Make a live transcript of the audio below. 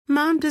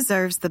Mom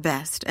deserves the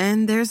best,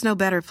 and there's no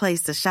better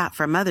place to shop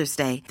for Mother's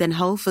Day than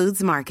Whole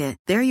Foods Market.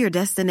 They're your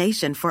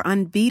destination for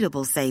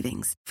unbeatable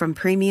savings, from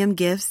premium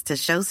gifts to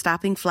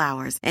show-stopping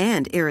flowers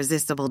and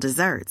irresistible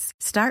desserts.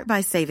 Start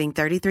by saving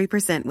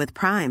 33% with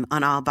Prime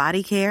on all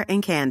body care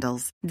and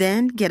candles.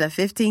 Then get a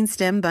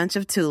 15-stem bunch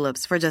of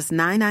tulips for just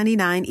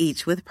 $9.99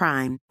 each with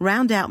Prime.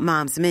 Round out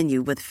Mom's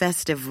menu with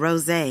festive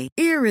rosé,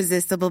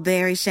 irresistible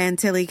berry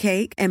chantilly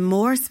cake, and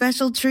more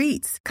special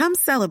treats. Come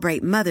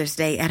celebrate Mother's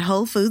Day at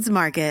Whole Foods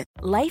Market.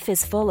 Life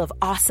is full of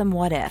awesome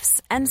what-ifs,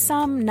 and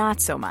some not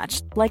so much,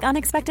 like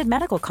unexpected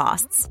medical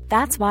costs.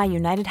 That's why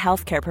United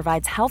Healthcare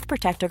provides Health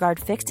Protector Guard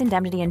fixed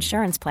indemnity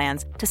insurance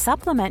plans to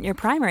supplement your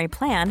primary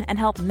plan and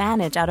help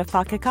manage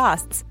out-of-pocket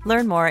costs.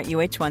 Learn more at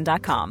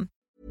uh1.com.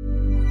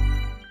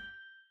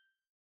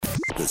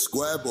 The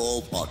Square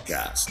Ball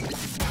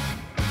Podcast.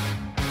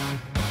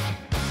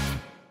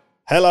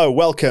 Hello,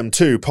 welcome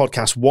to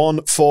podcast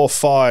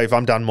 145.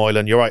 I'm Dan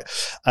Moylan. You're right.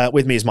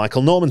 With me is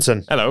Michael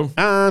Normanton. Hello.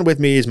 And with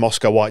me is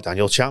Moscow White,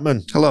 Daniel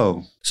Chapman.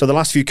 Hello. So the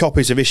last few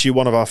copies of issue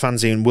 1 of our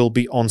fanzine will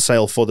be on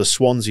sale for the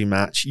Swansea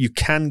match. You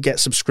can get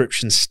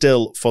subscriptions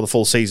still for the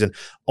full season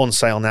on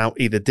sale now,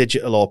 either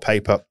digital or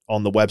paper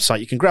on the website.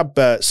 You can grab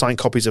signed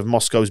copies of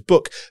Moscow's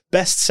book,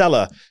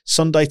 bestseller,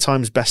 Sunday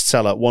Times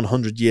bestseller,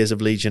 100 Years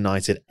of Leeds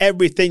United.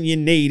 Everything you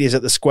need is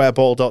at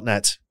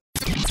thesquareball.net.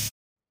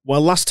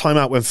 Well, last time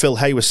out when Phil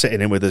Hay was sitting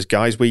in with us,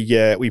 guys,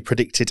 we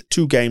predicted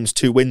 2 games,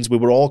 2 wins. We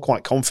were all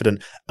quite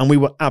confident, and we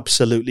were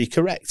absolutely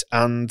correct.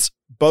 And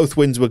both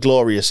wins were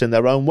glorious in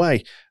their own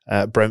way,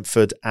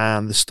 Brentford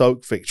and the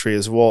Stoke victory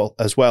as well.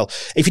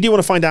 If you do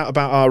want to find out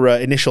about our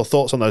initial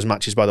thoughts on those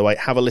matches, by the way,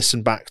 have a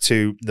listen back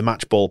to the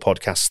Match Ball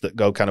podcasts that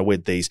go kind of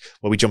with these,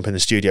 where we jump in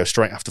the studio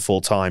straight after full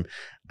time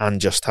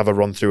and just have a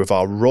run through of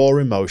our raw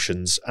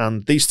emotions.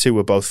 And these 2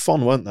 were both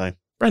fun, weren't they?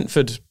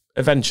 Brentford,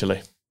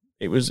 eventually.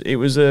 It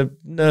was a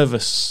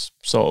nervous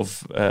sort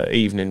of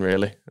evening,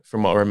 really,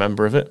 from what I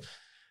remember of it.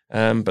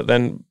 But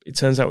then it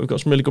turns out we've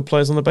got some really good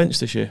players on the bench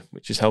this year,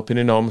 which is helping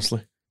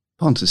enormously.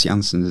 Pontus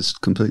Jansson has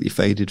completely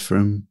faded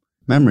from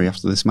memory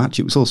after this match.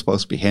 It was all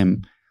supposed to be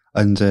him.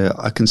 And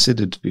I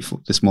considered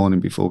this morning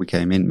before we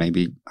came in,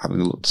 maybe having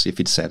a look to see if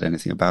he'd said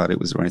anything about it.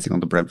 Was there anything on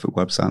the Brentford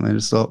website? And I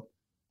just thought,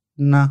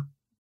 nah.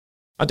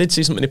 I did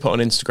see something he put on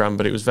Instagram,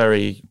 but it was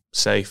very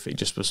safe. It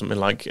just was something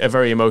like a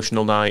very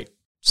emotional night.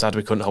 Sad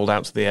we couldn't hold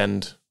out to the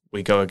end.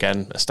 We go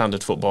again, a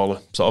standard footballer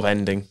sort of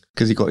ending.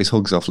 Because he got his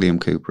hugs off Liam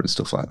Cooper and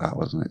stuff like that,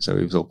 wasn't it? So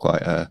he was all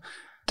quite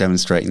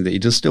demonstrating that he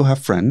does still have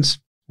friends.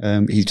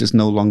 He's just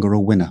no longer a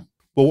winner.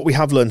 Well, what we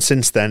have learned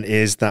since then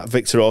is that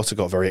Victor Orta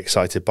got very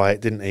excited by it,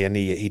 didn't he? And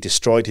he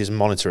destroyed his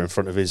monitor in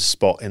front of his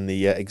spot in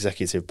the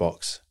executive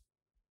box.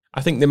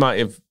 I think they might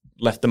have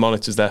left the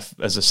monitors there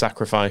as a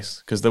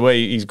sacrifice, because the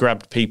way he's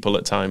grabbed people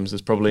at times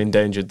has probably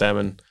endangered them.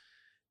 And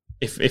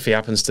if he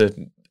happens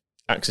to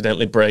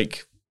accidentally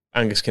break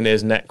Angus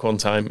Kinnear's neck one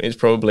time, it's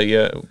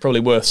probably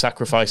worth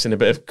sacrificing a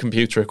bit of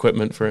computer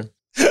equipment for him.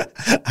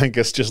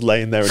 Angus just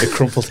laying there in a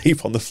crumpled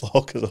heap on the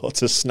floor because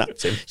Orta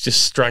snapped him.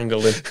 Just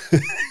strangled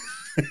him.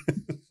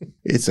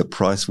 It's a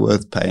price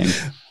worth paying.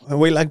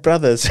 We like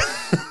brothers.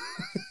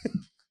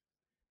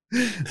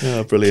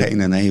 Oh, brilliant.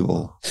 Cain and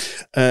Abel.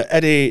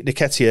 Eddie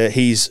Nketiah,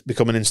 he's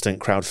become an instant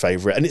crowd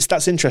favourite. And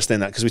that's interesting,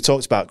 that, because we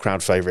talked about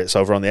crowd favourites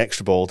over on the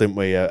Extra Ball, didn't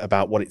we,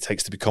 about what it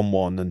takes to become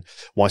one and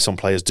why some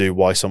players do,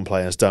 why some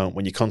players don't.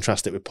 When you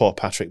contrast it with poor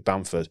Patrick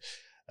Bamford,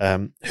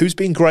 who's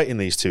been great in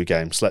these 2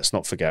 games, let's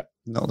not forget.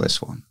 Not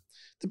this one.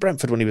 The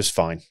Brentford one, he was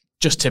fine.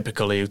 Just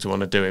typical you to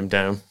want to do him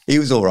down. He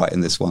was all right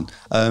in this one.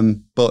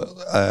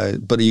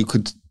 But you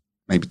could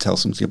maybe tell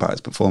something about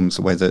his performance,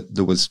 the way that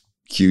there was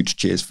huge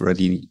cheers for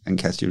Eddie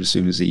Nketiah as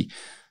soon as he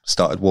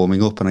started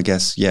warming up. And I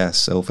guess,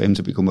 so for him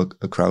to become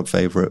a crowd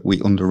favourite,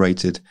 we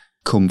underrated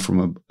come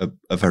from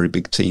a very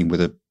big team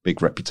with a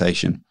big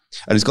reputation.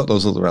 And he's got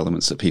those other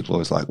elements that people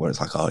always like, where it's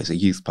like, oh, he's a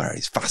youth player,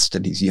 he's fast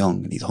and he's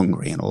young and he's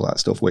hungry and all that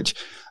stuff, which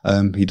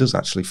he does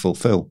actually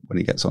fulfil when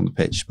he gets on the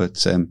pitch.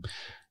 But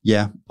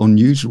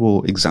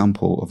unusual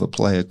example of a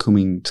player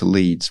coming to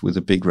Leeds with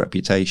a big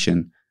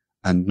reputation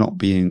and not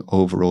being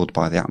overawed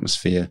by the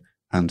atmosphere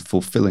and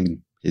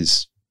fulfilling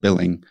his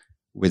billing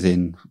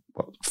within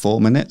 4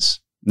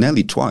 minutes,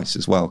 nearly twice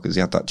as well, because he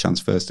had that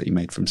chance first that he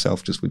made for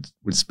himself just with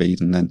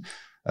speed, and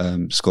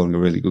then scoring a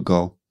really good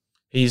goal.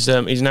 He's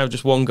now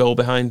just 1 goal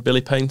behind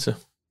Billy Painter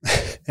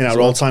in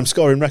our all-time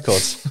scoring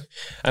records,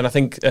 and I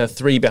think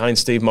 3 behind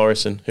Steve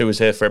Morrison, who was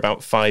here for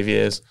about 5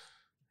 years.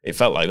 It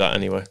felt like that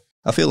anyway.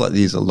 I feel like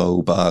these are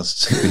low bars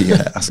to be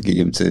asking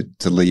him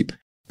to leap.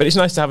 But it's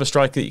nice to have a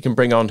striker that you can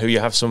bring on who you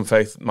have some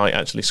faith might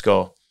actually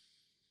score.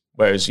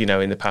 Whereas,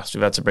 in the past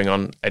we've had to bring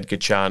on Edgar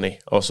Charney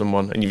or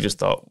someone, and you just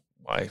thought,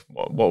 why?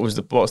 What's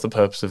the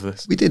purpose of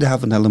this? We did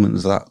have an element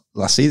of that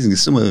last season.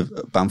 Some of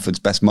Bamford's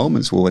best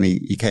moments were when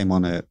he came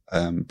on at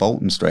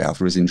Bolton straight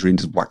after his injury and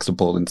just whacked the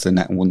ball into the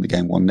net and won the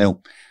game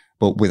 1-0,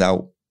 but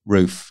without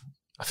Roof.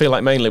 I feel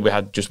like mainly we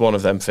had just one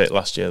of them fit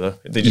last year, though.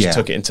 They just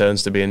took it in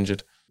turns to be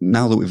injured.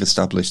 Now that we've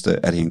established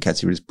that Eddie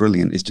Nketiah is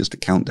brilliant, it's just a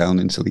countdown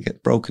until he gets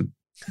broken.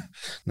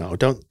 No,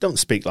 don't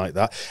speak like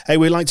that. Hey,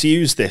 we like to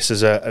use this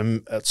as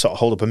a sort of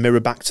hold up a mirror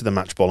back to the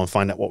match ball and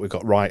find out what we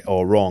got right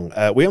or wrong.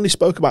 We only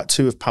spoke about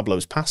 2 of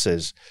Pablo's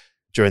passes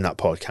during that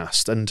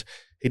podcast, and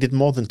he did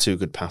more than 2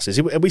 good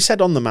passes. We said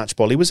on the match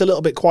ball, he was a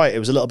little bit quiet. It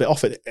was a little bit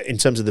off it in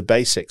terms of the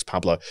basics,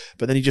 Pablo.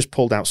 But then he just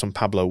pulled out some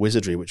Pablo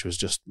wizardry, which was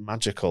just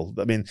magical.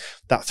 I mean,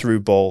 that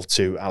through ball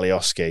to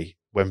Alioski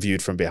when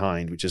viewed from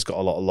behind, which has got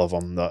a lot of love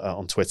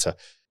on Twitter.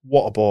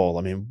 What a ball.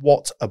 I mean,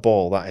 what a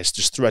ball that is,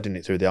 just threading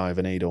it through the eye of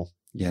a needle.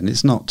 Yeah, and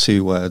it's not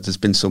too, there's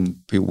been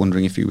some people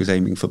wondering if he was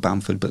aiming for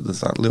Bamford, but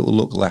there's that little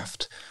look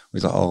left where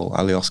he's like, oh,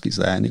 Alioski's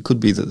there. And it could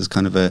be that there's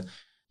kind of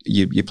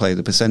you play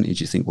the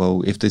percentage. You think,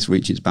 well, if this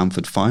reaches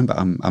Bamford, fine, but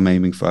I'm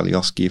aiming for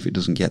Alioski if it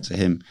doesn't get to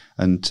him.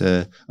 And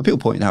people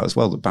pointed out as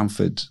well that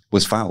Bamford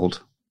was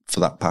fouled for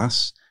that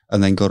pass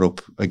and then got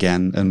up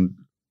again and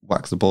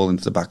whacked the ball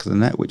into the back of the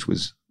net, which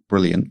was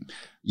brilliant.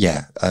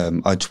 Yeah,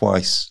 I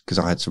twice, because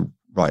I had to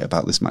write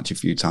about this match a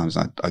few times,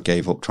 I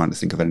gave up trying to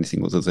think of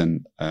anything other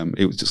than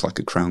it was just like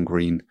a crown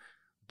green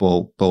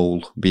bowl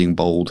being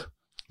bowled.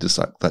 Just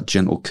like that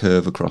gentle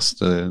curve across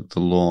the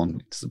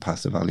lawn into the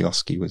path of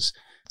Alioski was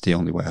the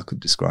only way I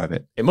could describe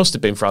it. It must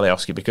have been for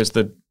Alioski because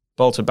the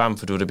ball to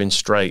Bamford would have been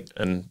straight,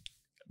 and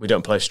we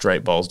don't play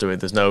straight balls, do we?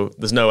 There's no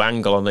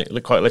angle on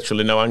it, quite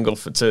literally no angle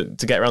to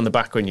get around the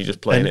back when you're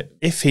just playing it.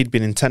 If he'd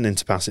been intending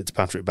to pass it to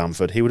Patrick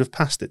Bamford, he would have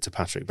passed it to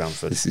Patrick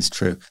Bamford. This is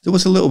true. There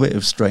was a little bit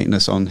of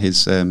straightness on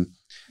his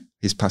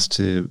pass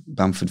to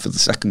Bamford for the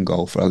second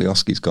goal, for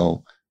Alioski's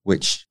goal,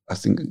 which I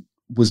think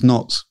was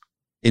not,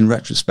 in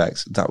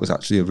retrospect, that was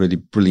actually a really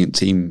brilliant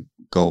team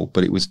goal,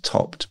 but it was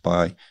topped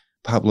by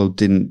Pablo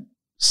didn't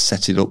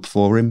set it up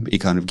for him. He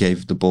kind of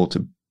gave the ball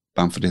to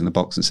Bamford in the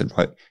box and said,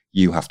 right,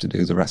 you have to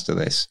do the rest of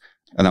this.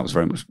 And that was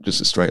very much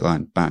just a straight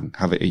line, bang,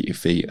 have it at your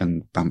feet.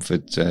 And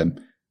Bamford,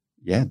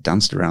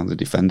 danced around the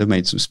defender,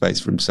 made some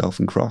space for himself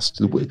and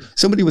crossed.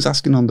 Somebody was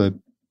asking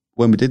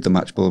when we did the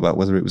match ball about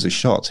whether it was a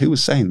shot. Who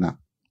was saying that?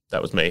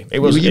 That was me.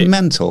 Were you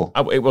mental?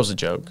 It was a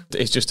joke.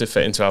 It's just to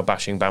fit into our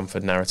bashing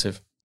Bamford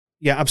narrative.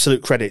 Yeah,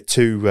 absolute credit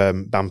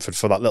to Bamford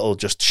for that little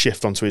just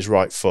shift onto his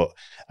right foot.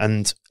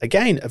 And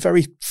again, a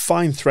very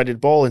fine threaded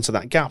ball into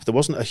that gap. There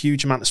wasn't a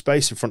huge amount of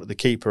space in front of the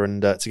keeper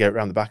and to get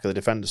around the back of the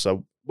defender.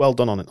 So well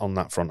done on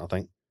that front, I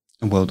think.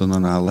 And well done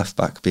on our left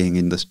back being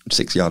in the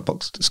 6-yard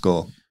box to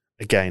score.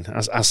 Again,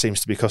 as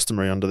seems to be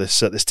customary under this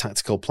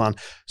tactical plan.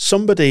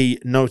 Somebody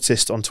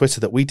noticed on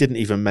Twitter that we didn't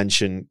even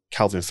mention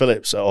Calvin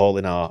Phillips at all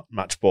in our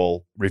match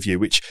ball review,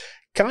 which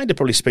kind of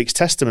probably speaks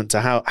testament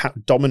to how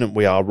dominant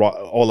we are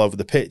all over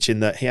the pitch,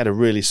 in that he had a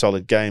really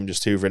solid game,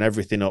 just hoovering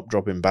everything up,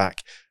 dropping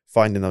back,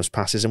 finding those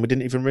passes, and we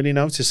didn't even really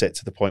notice it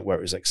to the point where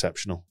it was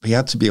exceptional. He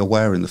had to be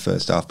aware in the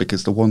first half,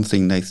 because the one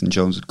thing Nathan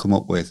Jones had come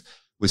up with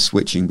was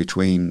switching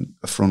between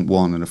a front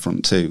one and a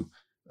front two,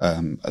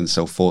 and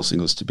so forcing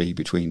us to be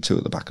between 2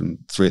 at the back and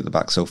 3 at the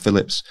back. So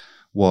Phillips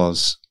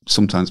was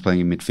sometimes playing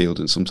in midfield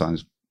and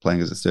sometimes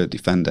playing as a third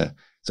defender.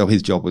 So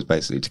his job was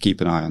basically to keep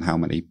an eye on how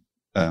many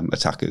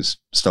attackers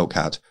Stoke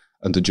had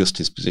and adjust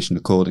his position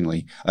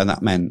accordingly. And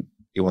that meant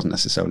he wasn't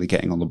necessarily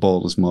getting on the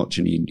ball as much,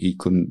 and he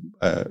couldn't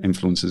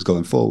influence us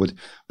going forward.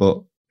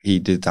 But he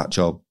did that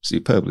job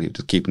superbly,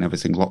 just keeping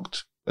everything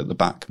locked at the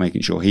back,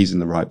 making sure he's in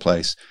the right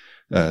place.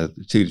 The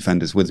 2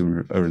 defenders with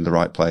him are in the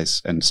right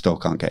place, and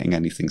Stoke aren't getting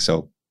anything.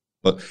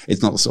 But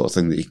it's not the sort of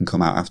thing that you can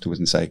come out afterwards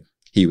and say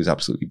he was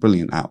absolutely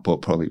brilliant at,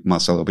 but probably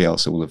Marcelo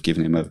Bielsa will have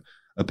given him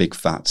a big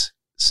fat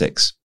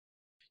 6.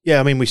 Yeah,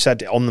 I mean, we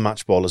said on the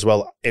match ball as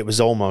well, it was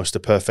almost a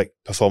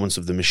perfect performance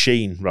of the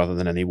machine rather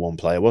than any one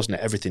player, wasn't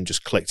it? Everything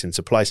just clicked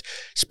into place.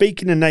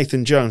 Speaking of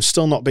Nathan Jones,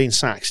 still not being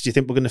sacked, do you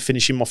think we're going to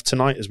finish him off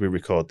tonight as we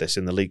record this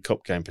in the League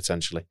Cup game,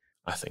 potentially?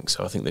 I think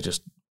so. I think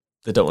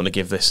they don't want to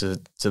give this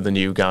to the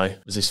new guy.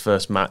 It was his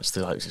first match.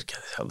 They're like, just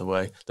get this out of the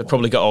way. They've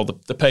probably got all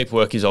the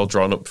paperwork is all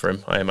drawn up for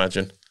him, I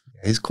imagine.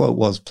 His quote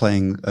was,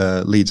 playing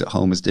Leeds at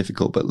home is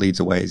difficult, but Leeds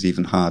away is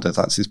even harder.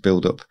 That's his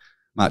build-up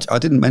match. I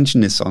didn't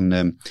mention this on,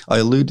 I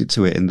alluded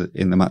to it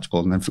in the match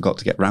ball and then forgot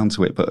to get round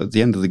to it, but at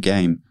the end of the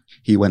game,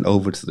 he went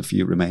over to the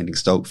few remaining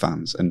Stoke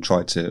fans and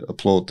tried to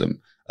applaud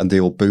them, and they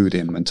all booed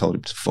him and told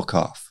him to fuck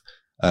off,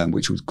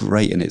 which was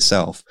great in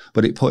itself,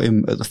 but it put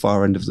him at the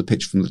far end of the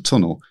pitch from the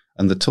tunnel,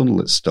 and the tunnel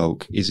at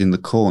Stoke is in the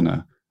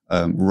corner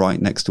right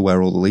next to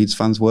where all the Leeds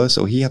fans were,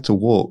 so he had to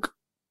walk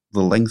the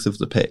length of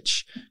the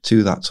pitch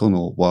to that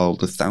tunnel while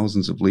the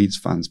thousands of Leeds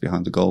fans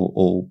behind the goal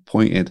all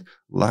pointed,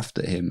 laughed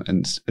at him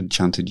and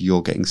chanted,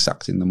 "You're getting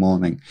sacked in the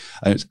morning."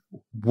 And it's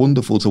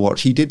wonderful to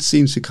watch. He did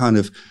seem to kind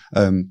of,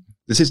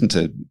 this isn't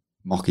to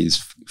mock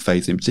his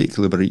faith in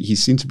particular, but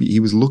he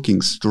was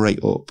looking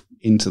straight up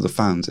into the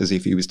fans as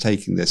if he was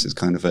taking this as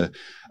kind of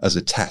as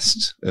a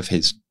test of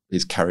his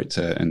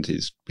character and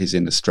his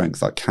inner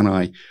strength. Like, can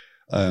I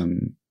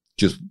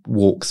just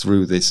walk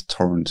through this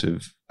torrent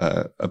of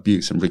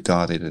abuse and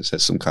regard it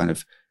as some kind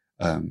of,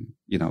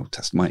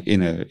 test my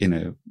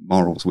inner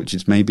morals, which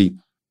is maybe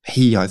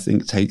he, I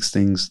think, takes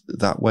things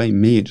that way.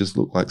 Me, it just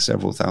looked like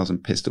several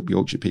thousand pissed up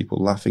Yorkshire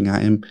people laughing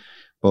at him.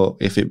 But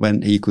if it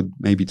meant he could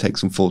maybe take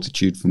some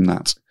fortitude from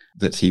that,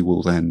 that he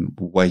will then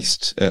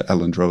waste at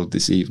Elland Road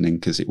this evening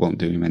because it won't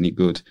do him any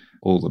good,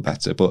 all the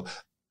better. But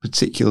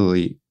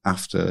particularly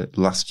after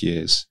last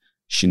year's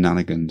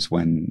shenanigans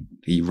when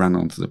he ran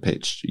onto the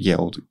pitch,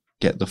 yelled,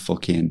 "Get the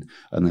fuck in,"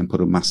 and then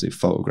put a massive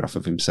photograph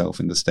of himself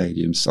in the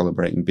stadium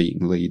celebrating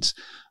beating Leeds,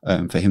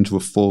 for him to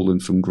have fallen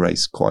from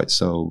grace quite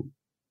so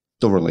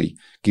thoroughly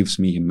gives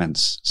me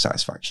immense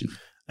satisfaction.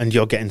 And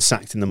you're getting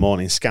sacked in the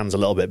morning scans a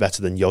little bit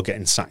better than you're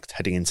getting sacked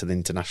heading into the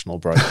international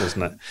break,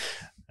 doesn't it?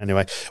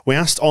 Anyway, we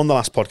asked on the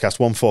last podcast,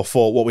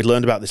 144, what we'd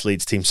learned about this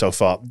Leeds team so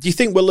far. Do you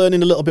think we're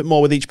learning a little bit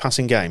more with each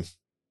passing game?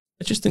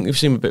 I just think we've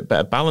seen a bit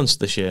better balanced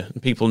this year,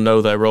 and people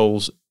know their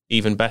roles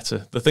even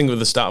better. The thing with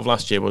the start of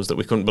last year was that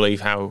we couldn't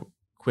believe how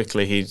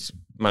quickly he'd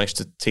managed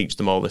to teach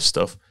them all this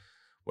stuff,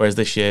 whereas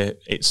this year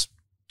it's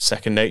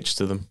second nature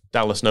to them.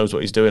 Dallas knows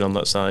what he's doing on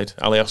that side.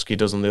 Alioski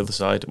does on the other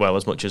side, well,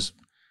 as much as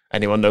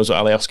anyone knows what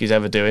Alioski's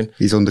ever doing.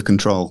 He's under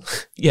control,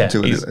 yeah,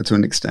 to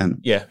an extent.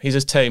 Yeah, he's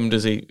as tamed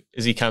as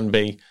he can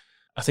be.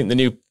 I think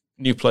the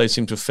new players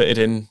seem to have fitted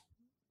in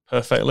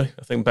perfectly.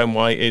 I think Ben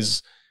White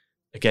is,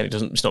 again,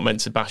 it's not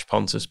meant to bash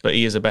Pontus, but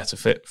he is a better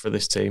fit for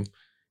this team.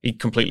 He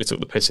completely took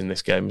the piss in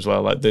this game as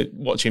well. Like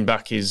watching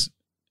back his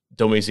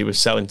dummies he was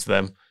selling to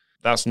them,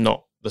 that's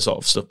not the sort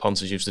of stuff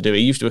Pontus used to do.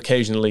 He used to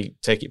occasionally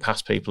take it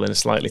past people in a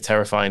slightly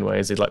terrifying way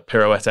as he'd like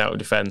pirouette out of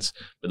defence,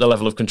 but the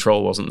level of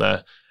control wasn't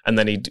there. And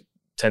then he'd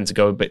tend to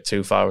go a bit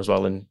too far as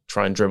well and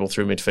try and dribble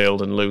through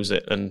midfield and lose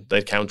it, and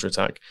they'd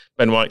counter-attack.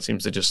 Ben White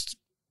seems to just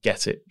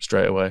get it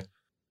straight away.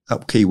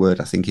 That key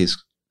word, I think,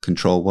 is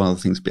control. One of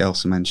the things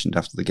Bielsa mentioned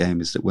after the game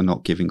is that we're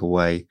not giving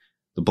away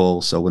the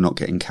ball, so we're not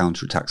getting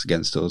counter-attacks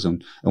against us.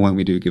 And when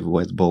we do give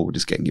away the ball, we're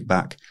just getting it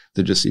back.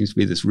 There just seems to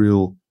be this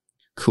real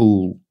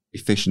cool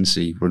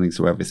efficiency running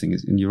through everything.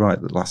 And you're right,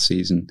 that last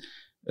season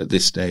at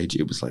this stage,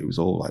 it was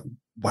all like,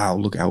 wow,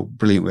 look how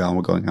brilliant we are.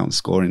 We're going out and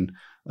scoring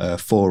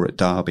 4 at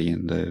Derby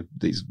and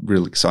these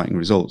real exciting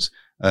results.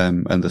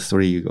 And the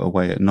 3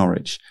 away at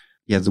Norwich.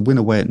 Yeah, the win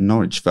away at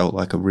Norwich felt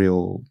like a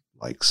real,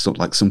 like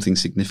something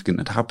significant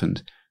had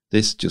happened.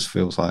 This just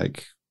feels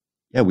like,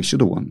 yeah, we should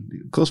have won.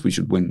 Of course we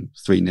should win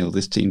 3-0.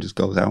 This team just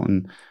goes out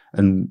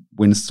and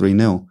wins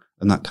 3-0.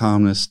 And that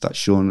calmness, that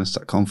sureness,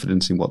 that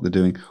confidence in what they're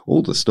doing,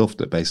 all the stuff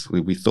that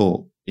basically we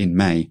thought in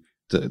May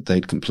that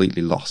they'd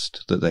completely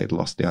lost, that they'd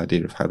lost the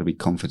idea of how to be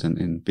confident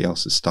in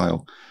Bielsa's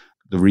style.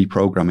 The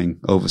reprogramming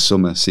over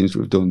summer seems to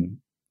have done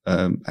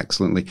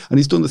excellently. And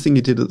he's done the thing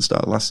he did at the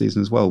start of last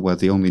season as well, where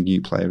the only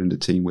new player in the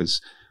team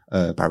was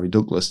Barry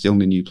Douglas. The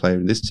only new player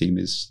in this team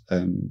is,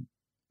 and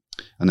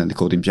then they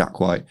called him Jack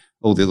White.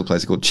 All the other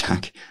players are called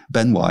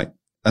Ben White.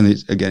 And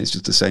it's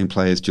just the same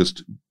players,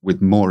 just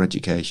with more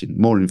education,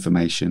 more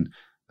information,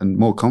 and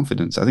more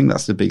confidence. I think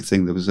that's the big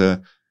thing. There was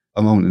a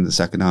moment in the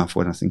second half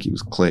when I think it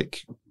was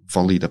Click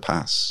volleyed a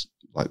pass,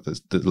 like the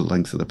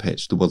length of the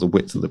pitch, the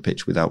width of the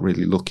pitch, without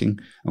really looking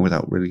and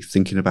without really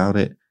thinking about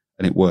it.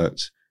 And it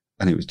worked.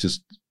 And it was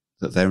just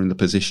that they're in the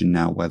position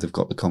now where they've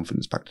got the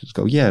confidence back to just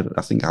go, yeah,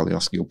 I think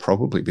Alioski will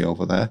probably be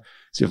over there.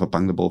 So if I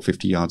bang the ball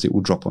 50 yards, it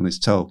will drop on his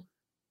toe.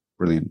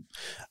 Brilliant.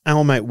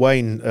 Our mate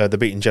Wayne, the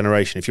Beaten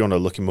Generation, if you want to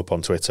look him up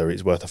on Twitter,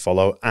 it's worth a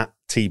follow, at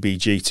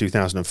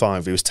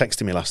TBG2005. He was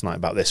texting me last night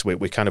about this.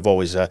 We kind of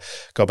always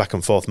go back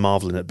and forth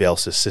marvelling at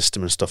Bielsa's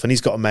system and stuff. And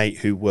he's got a mate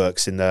who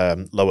works in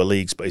the lower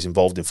leagues, but he's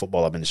involved in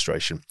football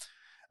administration.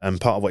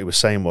 And part of what he was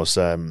saying was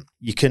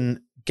you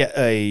can get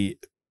a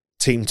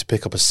team to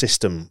pick up a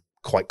system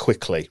quite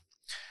quickly.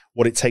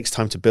 What it takes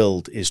time to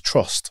build is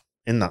trust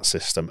in that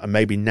system. And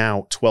maybe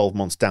now, 12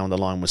 months down the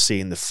line, we're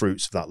seeing the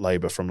fruits of that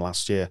labour from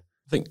last year.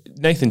 I think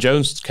Nathan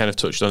Jones kind of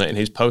touched on it in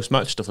his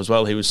post-match stuff as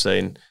well. He was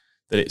saying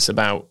that it's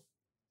about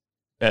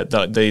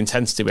the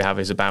intensity we have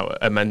is about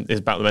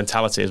the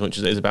mentality as much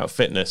as it is about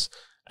fitness,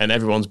 and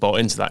everyone's bought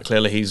into that.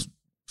 Clearly, he's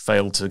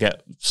failed to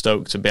get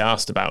Stoke to be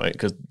asked about it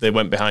because they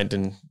went behind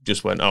and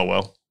just went, "Oh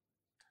well,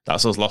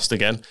 that's us lost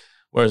again."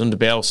 Whereas under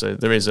Bielsa,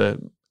 there is a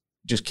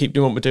just keep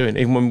doing what we're doing,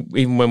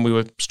 even when we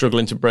were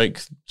struggling to break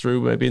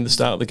through, maybe in the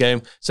start of the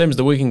game. Same as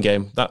the Wigan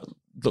game, that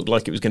looked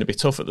like it was going to be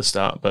tough at the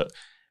start, but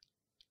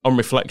on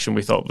reflection,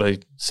 we thought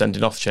the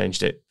sending off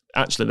changed it.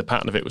 Actually, the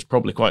pattern of it was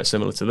probably quite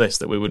similar to this,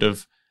 that we would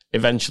have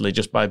eventually,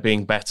 just by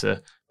being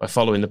better, by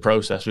following the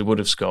process, we would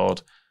have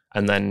scored.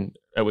 And then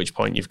at which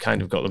point you've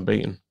kind of got them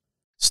beaten.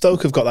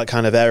 Stoke have got that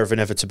kind of air of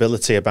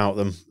inevitability about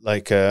them.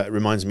 Like, it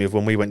reminds me of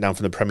when we went down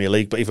from the Premier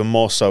League, but even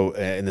more so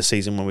in the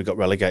season when we got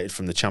relegated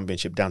from the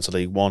Championship down to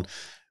League One,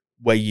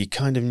 where you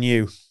kind of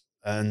knew,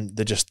 and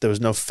there was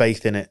no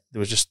faith in it. There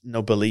was just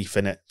no belief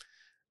in it.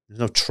 There's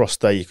no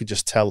trust there. You could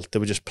just tell they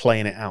were just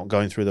playing it out,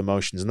 going through the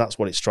motions, and that's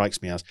what it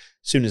strikes me as. As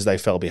soon as they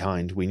fell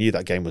behind, we knew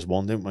that game was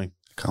won, didn't we?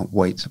 Can't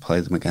wait to play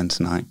them again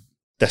tonight.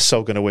 They're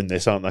so going to win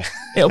this, aren't they?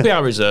 It'll be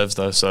our reserves,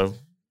 though, so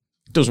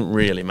it doesn't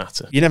really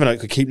matter. You never know. It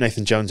could keep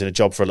Nathan Jones in a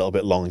job for a little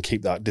bit long and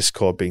keep that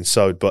discord being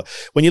sowed. But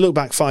when you look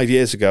back 5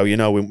 years ago, you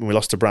know, when we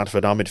lost to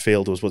Bradford, our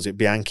midfield was it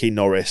Bianchi,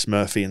 Norris,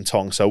 Murphy and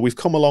Tong. So we've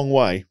come a long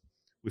way.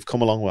 We've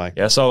come a long way.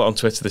 Yeah, I saw that on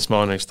Twitter this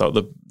morning. I thought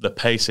the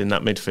pace in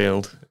that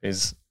midfield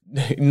is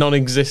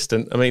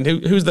non-existent. I mean,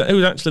 who's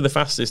actually the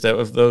fastest out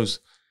of those?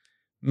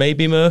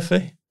 Maybe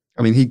Murphy?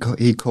 I mean, he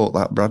caught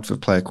that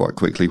Bradford player quite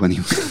quickly when he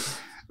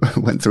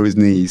went through his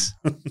knees.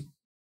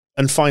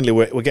 And finally,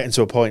 we're getting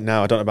to a point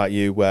now, I don't know about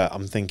you, where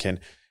I'm thinking,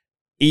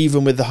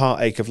 even with the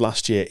heartache of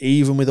last year,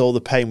 even with all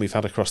the pain we've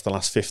had across the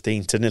last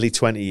 15 to nearly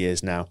 20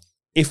 years now,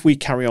 if we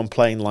carry on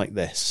playing like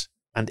this,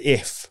 and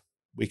if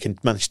we can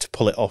manage to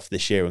pull it off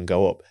this year and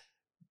go up,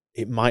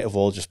 it might have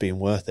all just been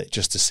worth it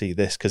just to see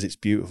this, because it's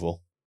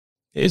beautiful.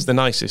 It is the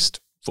nicest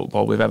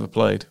football we've ever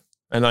played.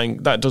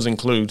 And that does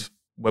include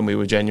when we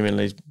were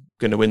genuinely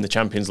going to win the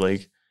Champions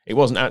League. It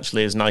wasn't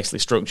actually as nicely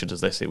structured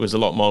as this. It was a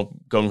lot more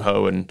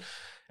gung-ho and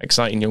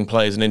exciting young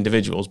players and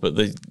individuals, but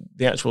the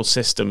actual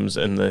systems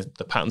and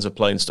the patterns of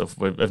play and stuff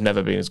have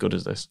never been as good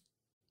as this.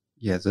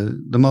 Yeah,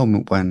 the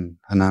moment when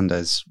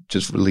Hernandez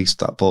just released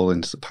that ball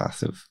into the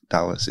path of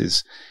Dallas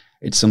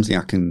it's something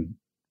I can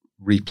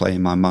replay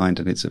in my mind,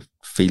 and it's a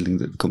feeling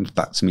that comes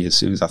back to me as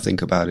soon as I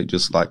think about it,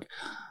 just like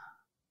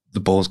the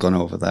ball's gone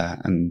over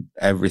there, and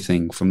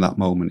everything from that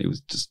moment,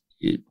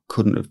 it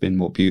couldn't have been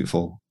more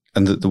beautiful.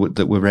 And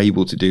that we're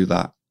able to do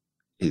that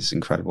is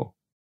incredible.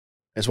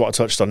 It's what I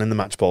touched on in the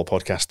Match Ball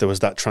podcast. There was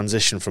that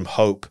transition from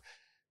hope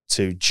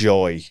to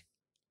joy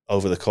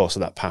over the course of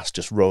that pass,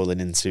 just rolling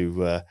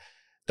into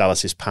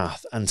Dallas's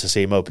path, and to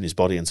see him open his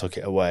body and tuck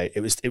it away.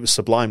 It was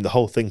sublime. The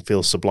whole thing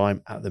feels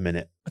sublime at the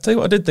minute. I tell you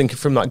what, I did think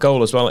from that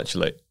goal as well,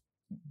 actually.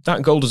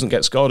 That goal doesn't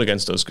get scored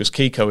against us because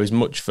Kiko is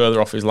much further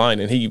off his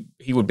line, and he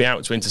would be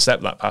out to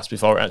intercept that pass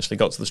before it actually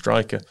got to the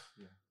striker.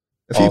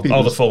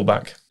 Or the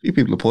fullback. A few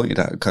people have pointed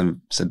out, kind of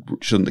said,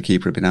 shouldn't the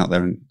keeper have been out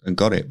there and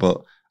got it?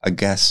 But I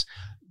guess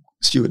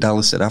Stuart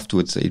Dallas said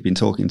afterwards that he'd been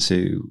talking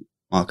to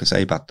Marcus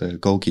Abad, the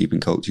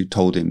goalkeeping coach, who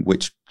told him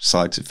which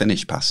side to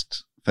finish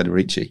past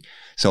Federici.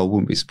 So I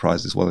wouldn't be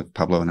surprised as well if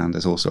Pablo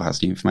Hernandez also has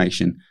the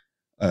information.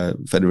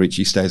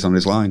 Federici stays on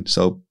his line,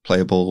 so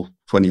play a ball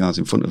 20 yards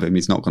in front of him,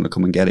 he's not going to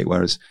come and get it.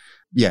 Whereas,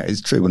 yeah, it's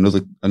true,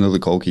 another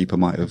goalkeeper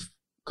might have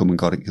come and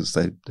got it because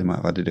they might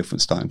have had a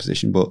different starting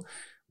position, but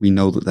we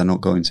know that they're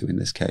not going to in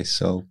this case.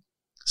 So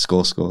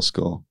score.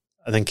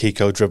 And then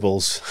Kiko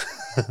dribbles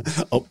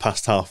up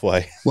past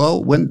halfway.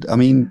 Well,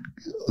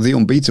 the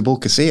unbeatable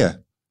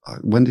Casilla,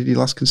 when did he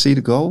last concede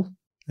a goal?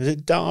 Is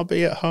it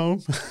Derby at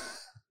home?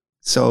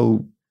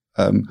 So,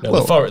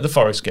 the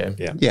Forest game.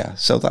 Yeah.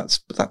 So that's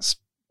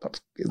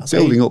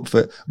building up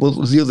for. Well,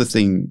 the other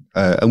thing,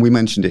 and we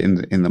mentioned it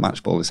in the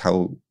match ball, is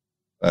how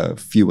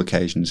few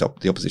occasions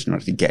the opposition are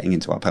actually getting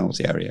into our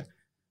penalty area.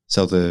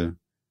 So the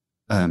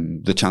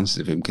chances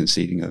of him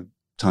conceding are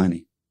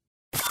tiny.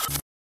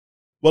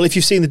 Well, if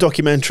you've seen the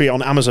documentary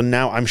on Amazon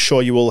now, I'm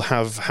sure you will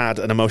have had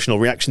an emotional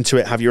reaction to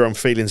it, have your own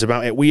feelings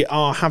about it. We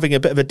are having a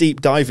bit of a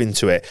deep dive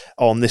into it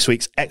on this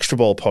week's Extra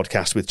Ball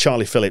podcast with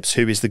Charlie Phillips,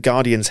 who is the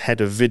Guardian's head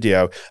of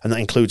video, and that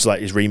includes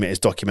like his remit, his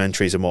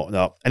documentaries and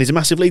whatnot. And he's a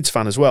massive Leeds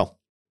fan as well.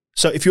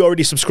 So if you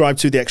already subscribe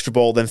to the Extra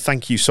Ball, then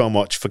thank you so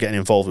much for getting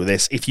involved with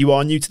this. If you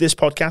are new to this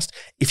podcast,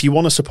 if you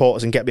want to support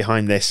us and get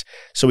behind this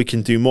so we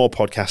can do more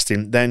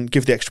podcasting, then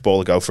give the Extra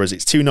Ball a go for us.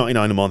 It's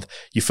 $2.99 a month.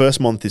 Your first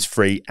month is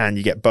free and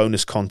you get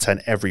bonus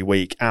content every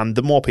week. And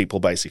the more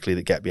people basically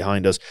that get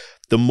behind us,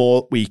 the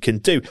more we can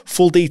do.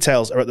 Full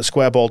details are at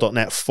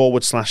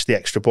thesquareball.net/the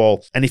extra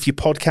ball. And if your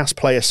podcast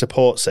player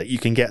supports it, you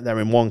can get there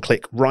in one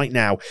click right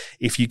now.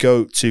 If you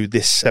go to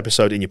this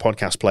episode in your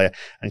podcast player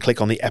and click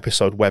on the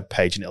episode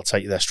webpage, and it'll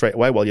take you there straight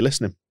away while you're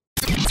listening.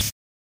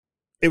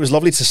 It was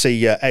lovely to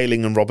see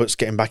Ayling and Roberts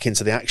getting back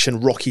into the action,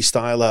 Rocky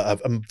style, a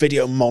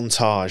video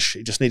montage.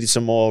 It just needed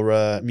some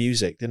more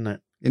music, didn't it?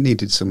 It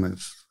needed some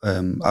of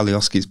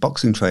Alioski's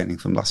boxing training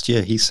from last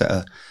year. He set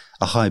a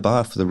high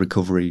bar for the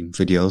recovery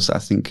videos. I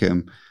think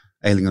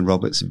Ayling and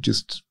Roberts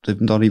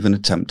they've not even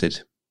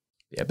attempted.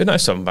 Yeah, it'd be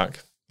nice to have them back.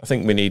 I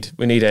think we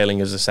need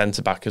Ayling as a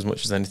centre back as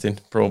much as anything,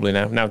 probably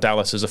now. Now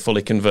Dallas is a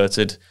fully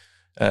converted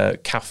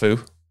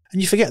Cafu.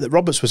 And you forget that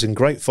Roberts was in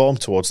great form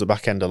towards the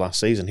back end of last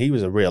season. He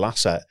was a real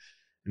asset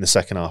in the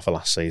second half of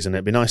last season.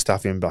 It'd be nice to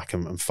have him back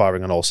and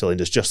firing on all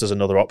cylinders, just as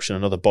another option,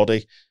 another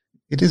body.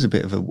 It is a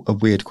bit of a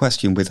weird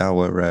question with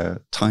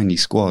our tiny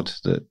squad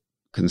that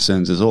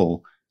concerns us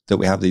all, that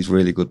we have these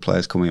really good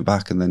players coming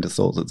back and then the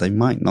thought that they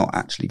might not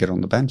actually get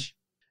on the bench.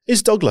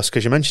 Is Douglas,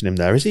 because you mentioned him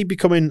there, is he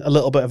becoming a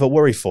little bit of a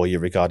worry for you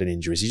regarding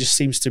injuries? He just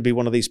seems to be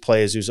one of these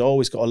players who's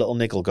always got a little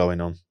niggle going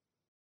on.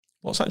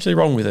 What's actually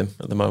wrong with him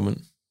at the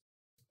moment?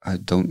 I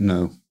don't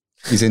know.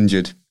 He's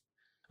injured.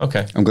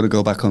 Okay. I'm going to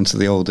go back onto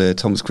the old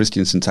Thomas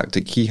Christiansen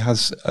tactic. He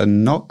has a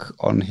knock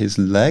on his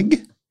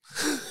leg.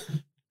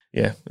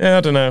 Yeah, I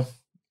don't know.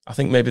 I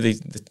think maybe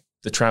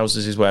the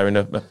trousers he's wearing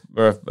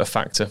are a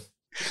factor.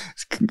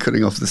 It's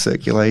cutting off the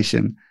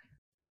circulation.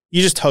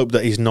 You just hope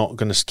that he's not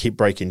going to keep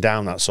breaking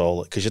down, that's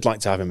all, because you'd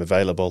like to have him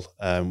available,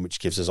 which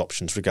gives us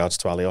options regards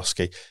to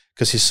Alioski,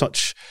 because he's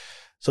such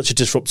a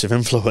disruptive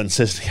influence,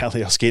 isn't he,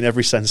 Alioski, in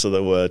every sense of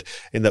the word,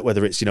 in that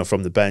whether it's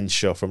from the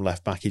bench or from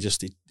left back,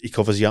 he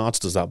covers yards,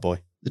 does that boy.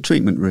 The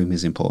treatment room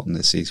is important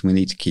this season. We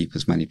need to keep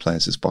as many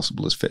players as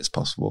possible, as fit as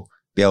possible.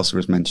 Bielsa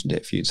has mentioned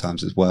it a few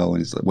times as well,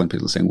 and when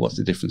people are saying, what's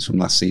the difference from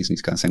last season,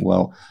 he's kind of saying,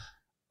 well,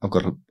 I've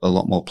got a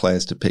lot more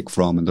players to pick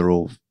from and they're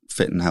all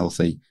fit and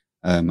healthy,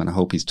 and I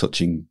hope he's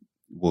touching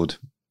wood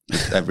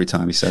every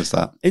time he says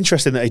that.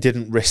 Interesting that he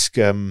didn't risk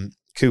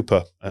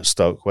Cooper at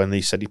Stoke when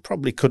he said he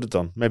probably could have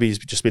done. Maybe he's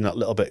just been a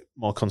little bit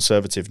more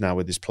conservative now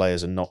with his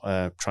players and not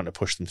trying to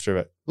push them through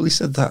it. Well, he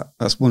said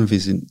that's one of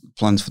his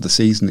plans for the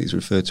season that he's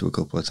referred to a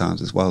couple of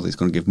times as well. That he's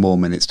going to give more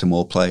minutes to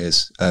more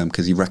players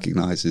because he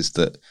recognises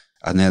that.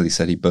 I nearly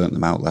said he burnt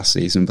them out last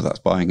season, but that's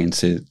buying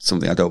into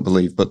something I don't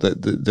believe. But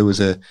there was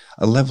a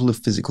level of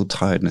physical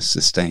tiredness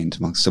sustained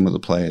amongst some of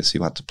the players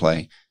who had to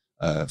play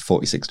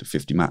 46 to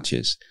 50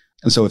 matches.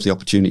 And so if the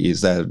opportunity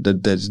is there,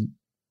 there's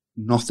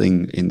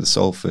nothing in the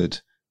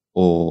Salford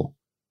or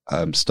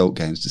Stoke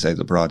games to say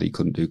that Brady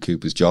couldn't do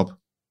Cooper's job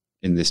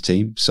in this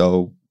team.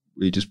 So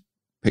we just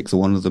pick the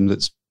one of them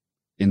that's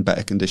in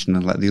better condition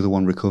and let the other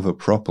one recover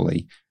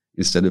properly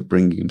instead of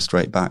bringing him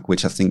straight back,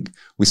 which I think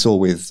we saw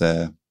with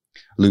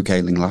Luke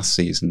Ayling last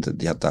season,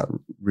 that he had that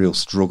real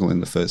struggle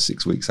in the first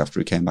 6 weeks after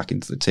he came back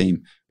into the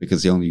team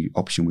because the only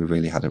option we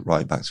really had at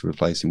right back to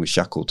replace him was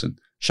Shackleton.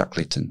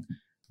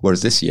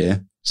 Whereas this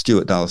year,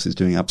 Stuart Dallas is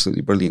doing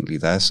absolutely brilliantly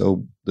there,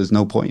 so there's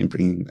no point in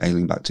bringing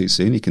Ayling back too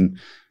soon. He can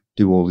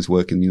do all his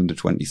work in the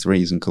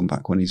under-23s and come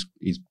back when he's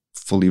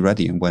fully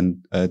ready and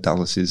when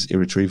Dallas is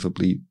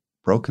irretrievably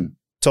broken.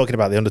 Talking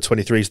about the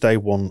under-23s, they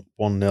won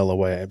 1-0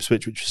 away at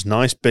Ipswich, which was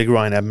nice. Big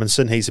Ryan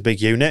Edmondson, he's a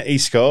big unit. He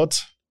scored.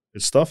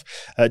 Good stuff.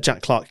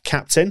 Jack Clark,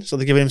 captain, so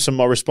they give him some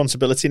more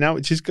responsibility now,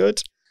 which is good.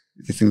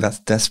 Do you think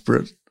that's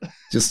desperate?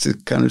 Just to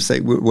kind of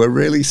say, we're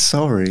really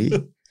sorry,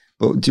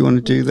 but do you want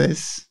to do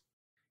this?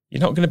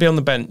 You're not going to be on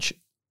the bench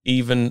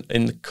even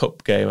in the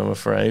cup game, I'm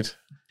afraid.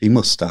 He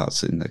must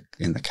start in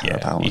the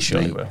Carabao. Yeah, he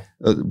surely will.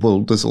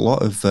 Well, there's a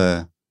lot of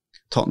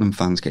Tottenham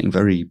fans getting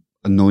very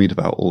annoyed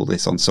about all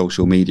this on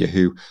social media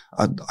who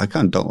I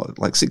kind of don't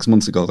like. 6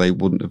 months ago, they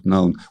wouldn't have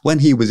known. When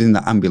he was in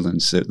the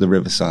ambulance at the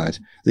Riverside,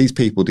 these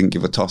people didn't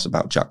give a toss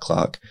about Jack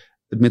Clark.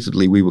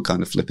 Admittedly, we were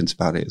kind of flippant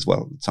about it as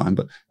well at the time,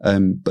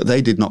 but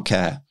they did not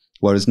care.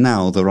 Whereas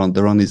now they're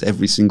on his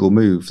every single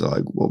move. They're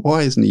like, well,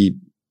 why isn't he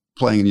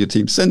playing in your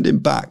team? Send him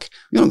back.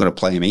 You're not going to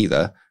play him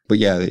either. But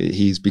yeah,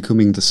 he's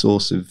becoming the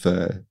source of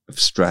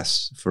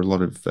stress for a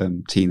lot of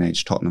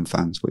teenage Tottenham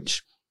fans,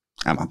 which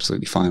I'm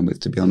absolutely fine with,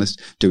 to be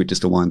honest. Do it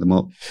just to wind them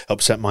up.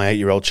 Upset my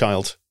 8-year-old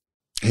child.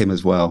 Him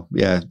as well.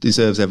 Yeah,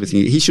 deserves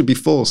everything. He should be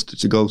forced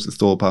to go to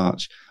Thorpe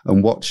Arch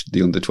and watch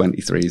the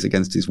under-23s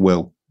against his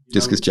will,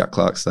 just because Jack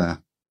Clark's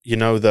there. You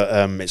know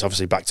that it's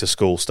obviously back to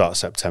school, start of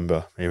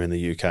September here in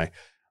the UK.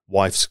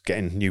 Wife's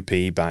getting new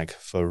PE bag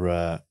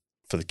for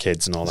the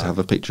kids and all that. Have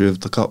a picture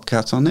of the Cop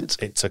Cat on it?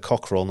 It's a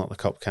cockerel, not the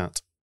Cop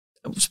Cat.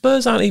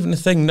 Spurs aren't even a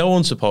thing. No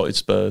one supported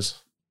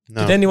Spurs.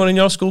 No. Did anyone in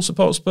your school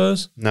support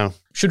Spurs? No.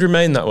 Should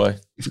remain that way.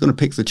 If you're going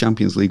to pick the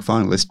Champions League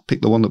finalist,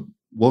 pick the one that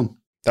won.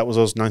 That was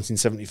us,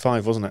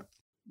 1975, wasn't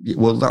it?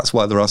 Well, that's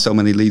why there are so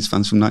many Leeds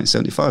fans from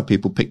 1975.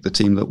 People picked the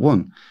team that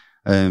won.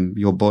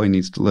 Your boy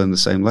needs to learn the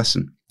same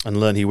lesson. And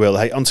learn he will.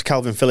 Hey, on to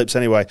Calvin Phillips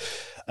anyway.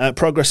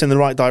 Progress in the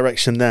right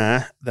direction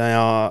there.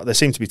 They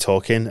seem to be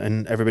talking,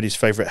 and everybody's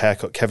favourite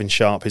haircut, Kevin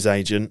Sharp, his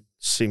agent,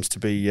 seems to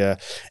be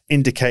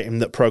indicating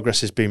that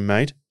progress has been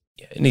made.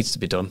 Yeah, it needs to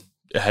be done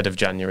ahead of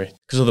January,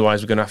 because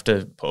otherwise we're going to have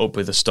to put up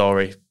with a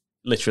story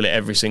literally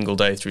every single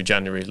day through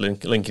January,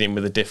 linking in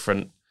with a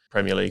different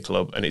Premier League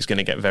club, and it's going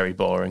to get very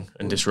boring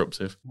and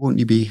disruptive. Wouldn't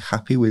you be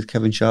happy with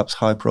Kevin Sharp's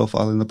high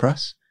profile in the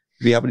press?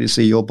 Be happy to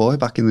see your boy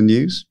back in the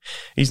news?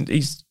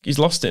 He's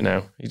lost it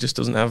now. He just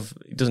doesn't have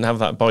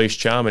that boyish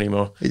charm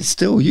anymore. It's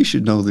still, you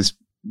should know this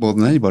more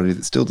than anybody,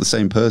 it's still the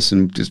same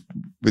person, just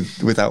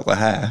without the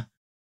hair.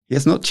 He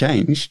has not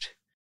changed.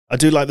 I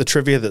do like the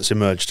trivia that's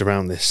emerged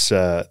around this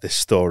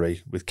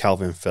story with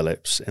Calvin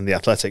Phillips in The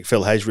Athletic.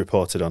 Phil Hayes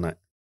reported on it.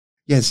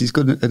 Yes, he's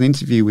got an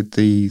interview with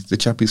the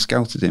chap who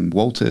scouted him,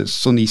 Walter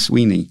Sonny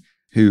Sweeney,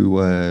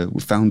 who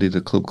founded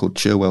a club called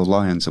Cherwell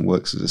Lions and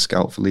works as a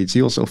scout for Leeds.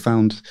 He also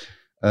found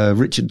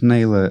Richard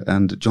Naylor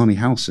and Johnny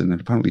Howson, and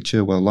apparently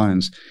Cherwell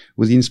Lions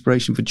was the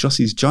inspiration for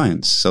Jossie's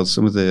Giants. So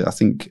some of I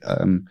think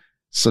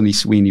Sonny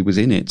Sweeney was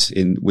in it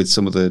with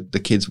some of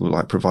the kids were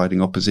like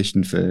providing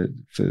opposition for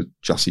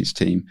Jossie's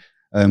team.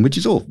 Which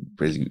is all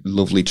really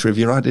lovely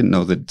trivia. I didn't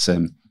know that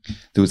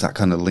there was that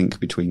kind of link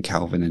between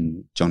Calvin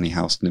and Johnny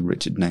Houston and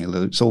Richard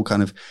Naylor. It's all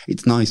kind of,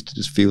 it's nice to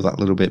just feel that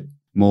little bit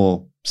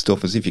more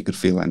stuff, as if you could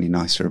feel any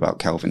nicer about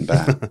Calvin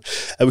Bear.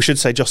 We should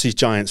say Jossie's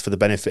Giants, for the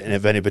benefit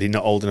of anybody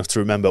not old enough to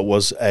remember,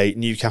 was a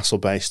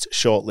Newcastle-based,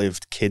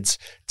 short-lived kids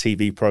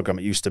TV programme.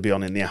 It used to be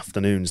on in the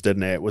afternoons,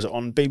 didn't it? Was it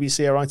on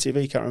BBC or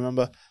ITV? Can't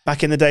remember.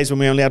 Back in the days when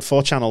we only had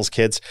 4 channels,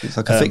 kids. It's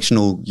like a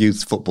fictional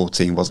youth football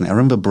team, wasn't it? I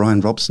remember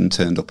Brian Robson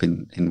turned up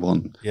in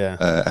one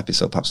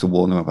episode, perhaps to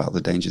warn them about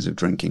the dangers of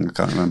drinking. I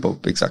can't remember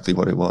exactly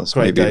what it was.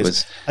 Great Maybe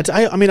days. It was.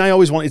 I mean, I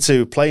always wanted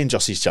to play in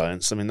Jossie's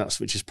Giants. I mean,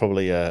 which is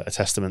probably a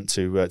testament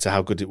to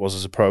how good it was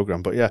as a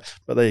programme. But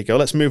there you go.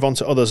 Let's move on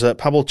to others.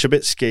 Pavel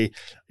Chabitsky,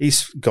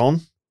 he's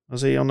gone.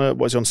 Was he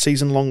on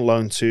season-long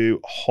loan to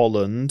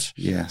Holland?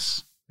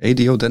 Yes.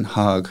 ADO Den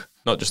Haag.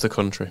 Not just the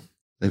country.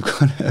 They've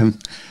got,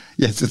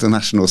 to the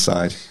national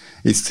side.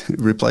 He's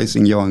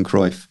replacing Johan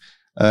Cruyff.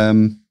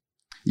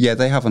 Yeah,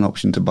 they have an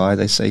option to buy.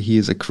 They say he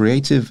is a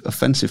creative,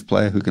 offensive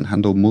player who can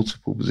handle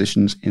multiple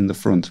positions in the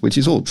front, which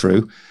is all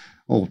true.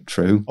 All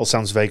true. All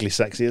sounds vaguely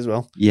sexy as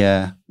well.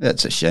 Yeah,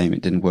 it's a shame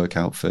it didn't work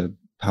out for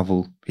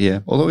Pavel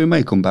here, although he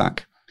may come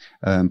back.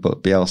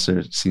 But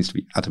Bielsa seems to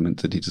be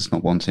adamant that he does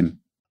not want him.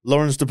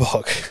 Lawrence de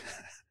Bock.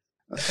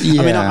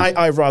 Yeah. I mean,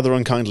 I rather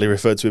unkindly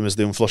referred to him as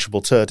the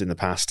unflushable turd in the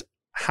past.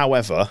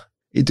 However,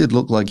 it did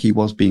look like he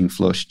was being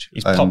flushed.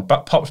 He's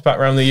pops back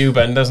around the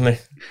U-bend, doesn't he?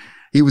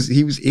 He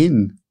was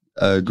in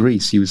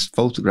Greece. He was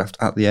photographed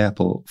at the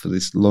airport for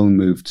this loan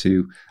move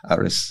to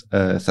Aris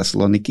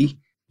Thessaloniki.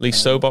 Lee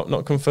Sobot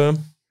not confirmed?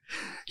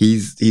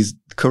 He's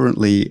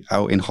currently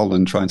out in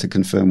Holland trying to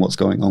confirm what's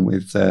going on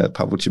with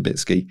Pavel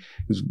Chabitsky.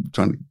 He's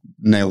trying to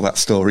nail that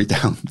story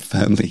down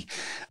firmly.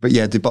 But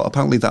yeah,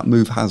 apparently that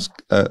move has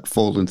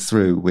fallen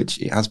through,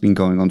 which it has been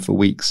going on for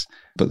weeks.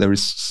 But there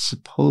is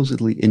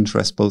supposedly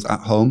interest both at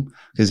home,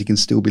 because he can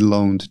still be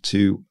loaned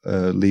to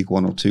a League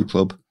 1 or 2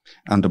 club,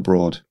 and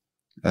abroad.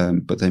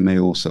 But they may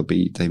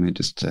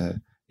just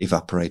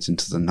evaporate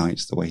into the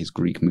night the way his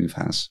Greek move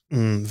has.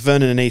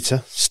 Vernon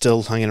Anita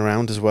still hanging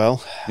around as well.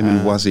 Him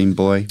and Wazim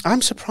Boy.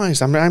 I'm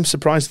surprised. I'm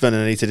surprised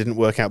Vernon Anita didn't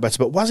work out better.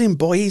 But Wazim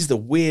Boy, he's the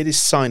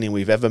weirdest signing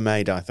we've ever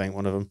made, I think,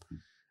 one of them.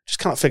 Just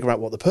can't figure out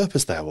what the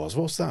purpose there was.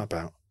 What's that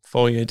about?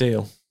 4-year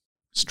deal.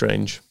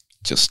 Strange.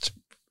 Just,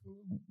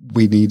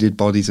 we needed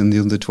bodies in the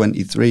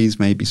under-23s.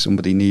 Maybe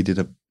somebody needed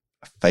a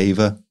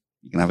favour.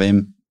 You can have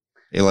him.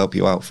 He'll help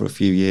you out for a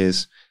few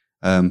years.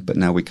 But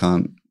now we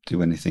can't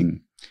do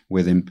anything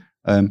with him.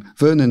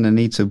 Vernon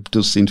Anita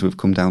does seem to have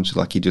come down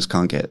to he just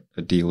can't get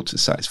a deal to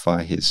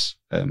satisfy his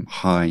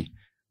high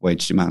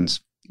wage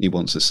demands. He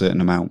wants a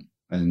certain amount,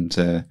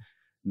 and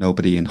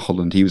nobody in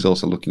Holland. He was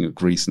also looking at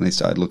Greece, and they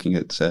started looking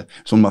at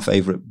it's one of my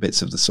favourite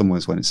bits of the summer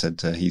was when it said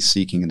he's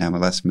seeking an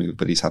MLS move,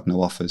 but he's had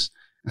no offers.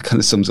 That kind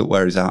of sums up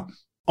where he's at.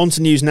 On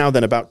to news now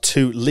then about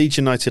 2 Leeds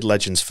United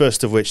legends,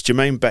 first of which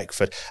Jermaine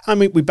Beckford. I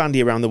mean, we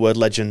bandy around the word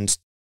legend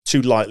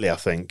too lightly, I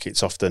think.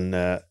 It's often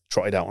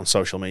trotted out on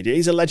social media.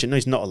 He's a legend. No,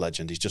 he's not a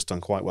legend. He's just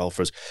done quite well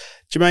for us.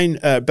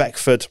 Jermaine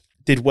Beckford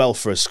did well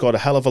for us, scored a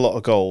hell of a lot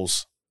of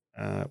goals,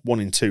 1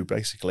 in 2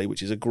 basically,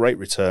 which is a great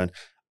return,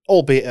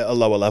 albeit at a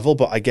lower level,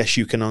 but I guess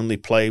you can only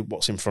play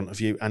what's in front of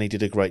you, and he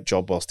did a great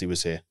job whilst he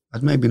was here.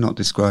 I'd maybe not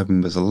describe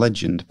him as a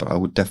legend, but I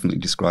would definitely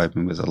describe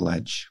him as a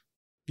ledge.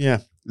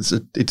 Yeah. It's a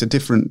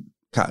different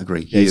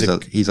category. He's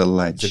a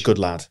ledge. He's a good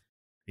lad.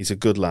 He's a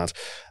good lad.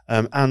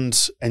 And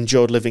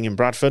enjoyed living in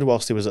Bradford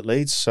whilst he was at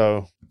Leeds.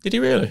 So did he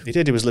really? He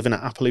did. He was living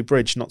at Appley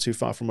Bridge, not too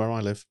far from where I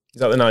live.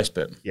 Is that the nice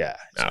bit? Yeah.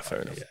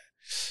 Fair enough. Yeah.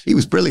 He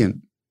was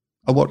brilliant.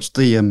 I watched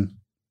the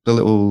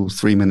little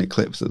 3-minute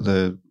clips that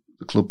the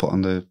club put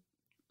on the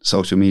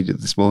social media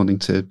this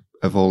morning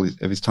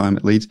of his time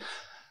at Leeds.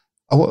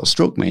 And what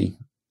struck me,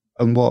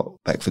 and what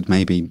Beckford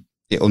maybe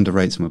it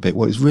underrates him a bit,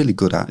 what he's really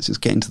good at is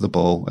just getting to the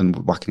ball and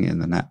whacking it in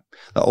the net.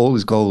 That all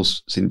his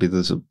goals seem to be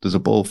there's a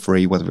ball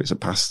free, whether it's a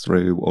pass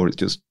through or it's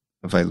just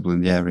available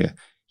in the area.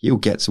 He'll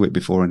get to it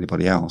before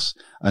anybody else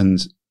and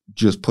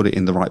just put it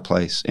in the right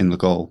place in the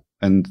goal.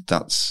 And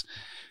it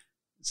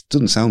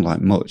doesn't sound like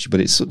much, but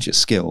it's such a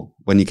skill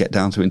when you get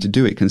down to it, and to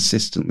do it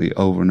consistently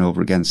over and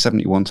over again,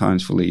 71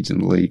 times for Leeds in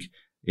the league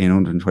in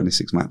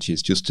 126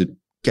 matches, just to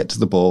get to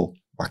the ball,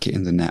 whack it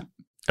in the net.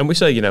 And we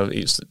say,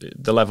 it's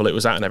the level it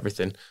was at and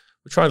everything.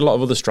 We tried a lot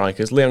of other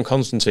strikers. Leon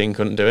Constantine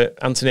couldn't do it.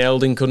 Anthony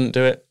Elding couldn't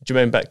do it.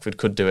 Jermaine Beckford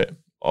could do it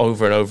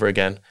over and over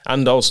again.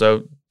 And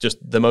also just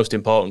the most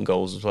important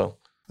goals as well.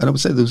 And I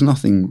would say there was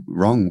nothing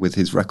wrong with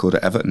his record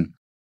at Everton.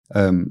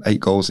 8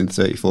 goals in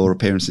 34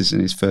 appearances in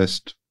his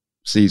first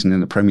season in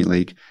the Premier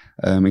League,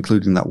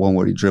 including that one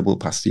where he dribbled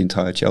past the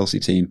entire Chelsea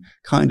team,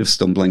 kind of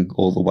stumbling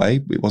all the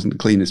way. It wasn't the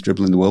cleanest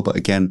dribble in the world, but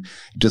again,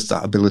 just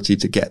that ability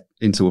to get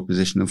into a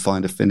position and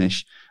find a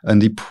finish.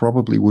 And he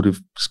probably would have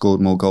scored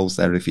more goals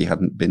there if he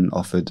hadn't been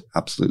offered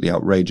absolutely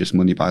outrageous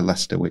money by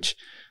Leicester, which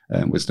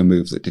was the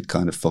move that did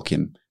kind of fuck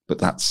him.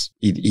 But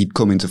he'd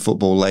come into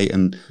football late,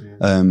 and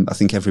I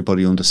think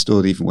everybody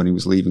understood, even when he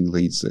was leaving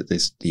Leeds,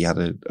 that he had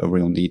a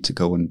real need to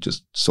go and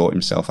just sort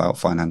himself out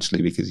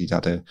financially, because he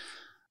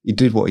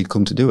did what he'd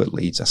come to do at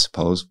Leeds, I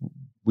suppose.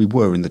 We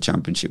were in the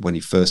Championship when he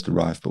first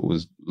arrived, but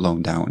was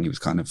loaned out, and he was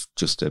kind of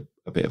just a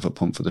bit of a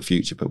punt for the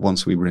future. But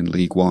once we were in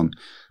League One,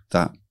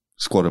 that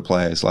squad of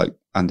players, like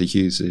Andy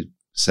Hughes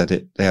said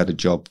it, they had a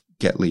job,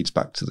 get Leeds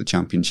back to the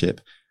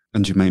Championship.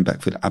 And Jermaine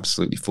Beckford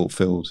absolutely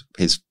fulfilled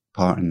his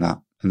part in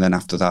that. And then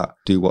after that,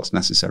 do what's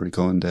necessary,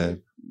 go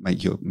and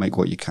make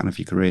what you can of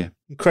your career.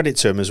 Credit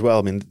to him as well.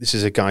 I mean, this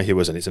is a guy who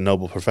it's a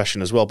noble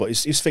profession as well, but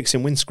he's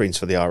fixing windscreens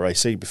for the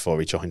RAC before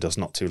he joined us,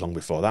 not too long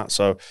before that.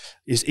 So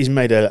he's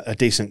made a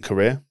decent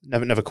career.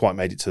 Never quite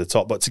made it to the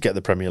top, but to get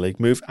the Premier League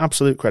move,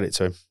 absolute credit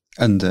to him.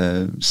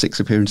 And 6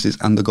 appearances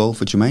and the goal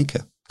for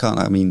Jamaica.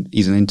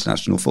 He's an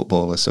international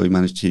footballer, so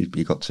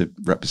he got to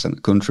represent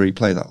the country,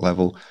 play that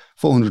level.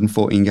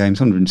 414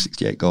 games,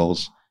 168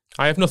 goals.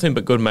 I have nothing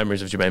but good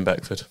memories of Jermaine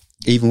Beckford.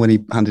 Even when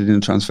he handed in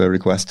a transfer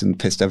request and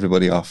pissed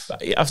everybody off.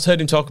 I've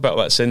heard him talk about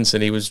that since,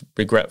 and he was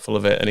regretful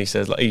of it. And he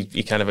says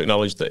he kind of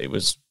acknowledged that it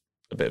was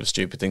a bit of a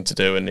stupid thing to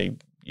do,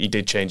 and he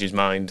did change his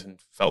mind and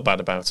felt bad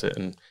about it.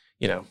 And,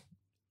 you know,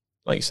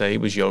 like you say, he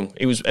was young.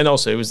 And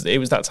also it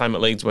was that time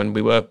at Leeds when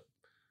we were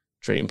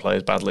treating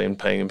players badly and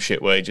paying them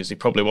shit wages. He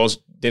probably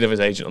did have his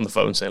agent on the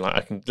phone saying, like,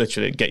 I can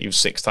literally get you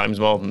 6 times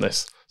more than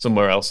this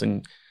somewhere else.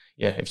 And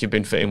yeah, if you've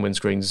been fitting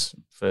windscreens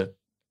for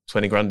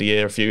 20 grand a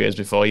year a few years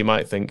before, you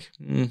might think,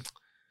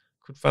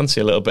 could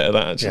fancy a little bit of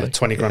that, actually. Yeah,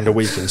 20 grand a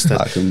week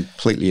instead. I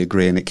completely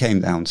agree. And it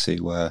came down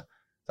to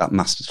that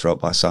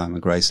masterstroke by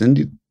Simon Grayson.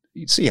 And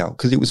you'd see how,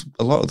 because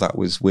a lot of that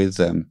was with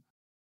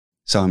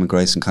Simon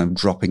Grayson kind of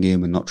dropping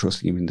him and not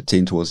trusting him in the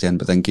team towards the end,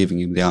 but then giving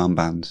him the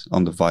armband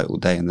on the vital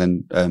day and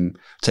then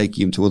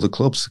taking him to other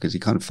clubs because he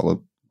kind of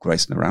followed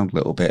Grayson around a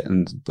little bit.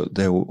 But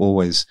they were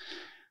always,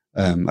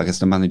 I guess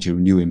the manager who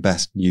knew him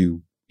best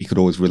knew he could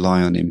always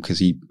rely on him because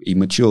he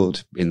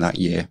matured in that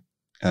year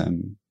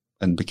and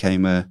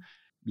became a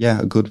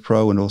good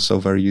pro and also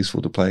very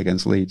useful to play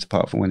against Leeds,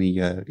 apart from when he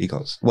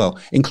got, well,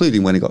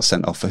 including when he got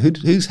sent off. For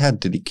whose head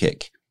did he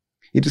kick?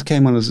 He just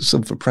came on as a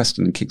sub for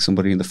Preston and kicked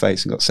somebody in the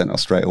face and got sent off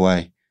straight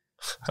away.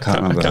 I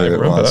can't remember who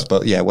it was,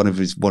 but yeah, one of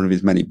his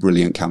many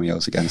brilliant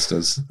cameos against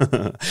us,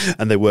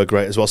 and they were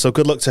great as well. So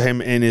good luck to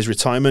him in his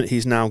retirement.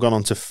 He's now gone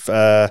on to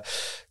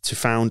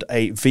found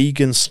a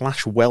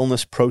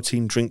vegan/wellness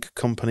protein drink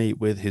company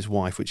with his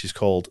wife, which is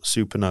called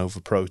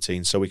Supernova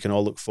Protein. So we can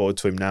all look forward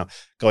to him now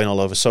going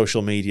all over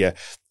social media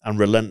and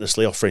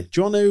relentlessly offering.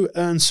 Do you want to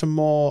earn some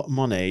more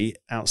money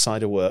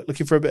outside of work?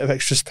 Looking for a bit of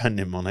extra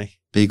spending money?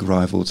 Big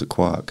rival to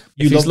Quark.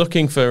 If he's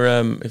looking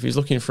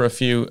for a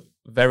few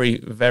very,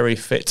 very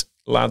fit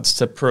lads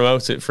to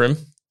promote it for him,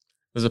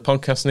 because the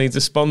podcast needs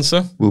a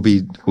sponsor. We'll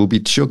be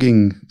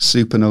chugging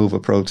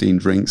Supernova protein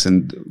drinks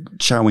and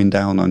chowing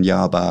down on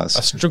Yar bars.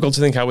 I struggle to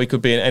think how we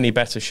could be in any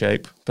better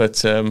shape,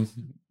 but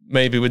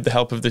maybe with the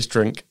help of this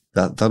drink.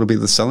 That'll be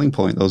the selling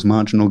point. Those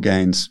marginal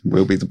gains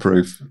will be the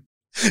proof.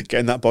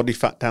 Getting that body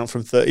fat down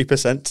from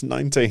 30% to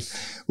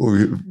 19%.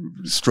 We're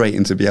straight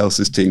into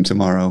Bielsa's team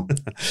tomorrow.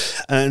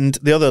 And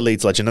the other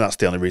Leeds legend, and that's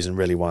the only reason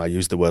really why I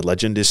use the word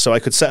legend, is so I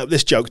could set up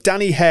this joke.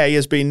 Danny Hay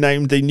has been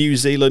named the New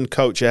Zealand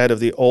coach ahead of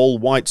the All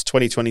Whites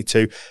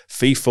 2022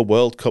 FIFA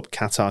World Cup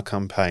Qatar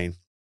campaign.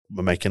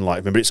 We're making light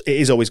of him, but it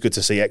is always good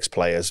to see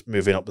ex-players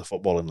moving up the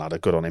footballing ladder.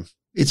 Good on him.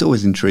 It's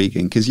always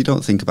intriguing because you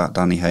don't think about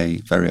Danny Hay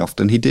very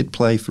often. He did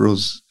play for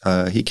us.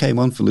 He came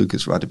on for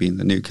Lucas Radebe in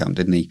the Nou Camp,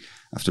 didn't he?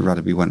 After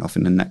Radebe went off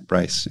in the neck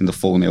brace in the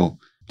 4-0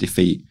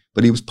 defeat.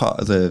 But he was part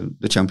of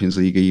the Champions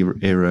League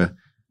era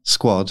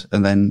squad.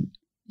 And then,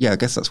 yeah, I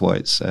guess that's why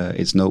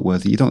it's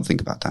noteworthy. You don't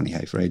think about Danny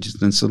Hay for ages.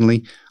 And then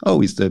suddenly,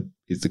 he's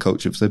the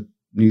coach of the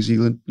New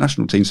Zealand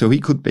national team. So he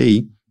could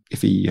be,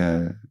 if he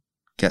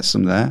gets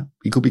them there,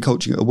 he could be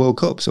coaching at a World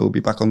Cup. So he'll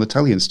be back on the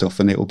telly and stuff.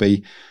 And it'll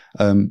be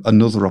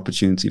another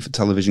opportunity for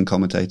television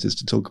commentators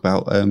to talk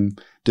about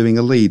doing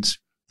a Leeds.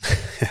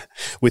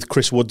 With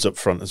Chris Woods up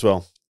front as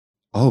well.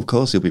 Oh, of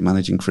course, he'll be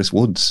managing Chris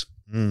Woods,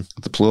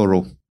 the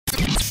plural.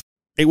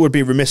 It would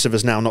be remiss of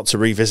us now not to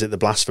revisit the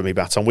blasphemy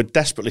baton. We're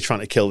desperately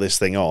trying to kill this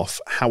thing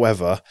off.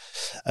 However,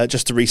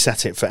 just to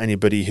reset it for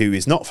anybody who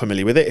is not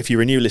familiar with it, if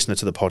you're a new listener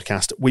to the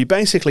podcast, we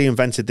basically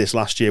invented this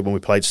last year when we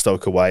played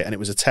Stoke away, and it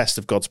was a test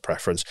of God's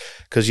preference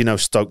because,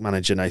 Stoke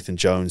manager Nathan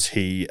Jones,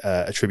 he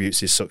attributes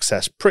his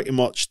success pretty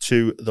much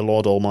to the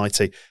Lord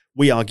Almighty.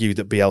 We argued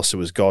that Bielsa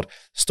was God.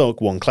 Stoke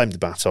won, claimed the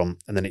baton,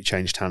 and then it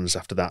changed hands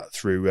after that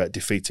through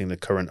defeating the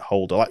current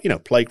holder. Like,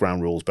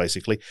 playground rules,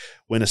 basically.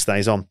 Winner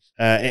stays on.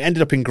 It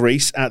ended up in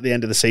Greece at the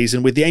end of the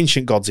season with the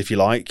ancient gods, if you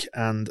like,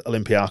 and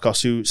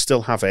Olympiacos, who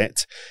still have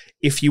it.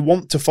 If you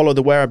want to follow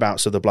the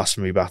whereabouts of the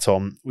blasphemy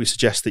baton, we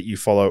suggest that you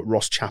follow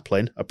Ross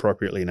Chaplin,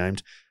 appropriately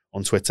named,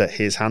 on Twitter.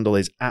 His handle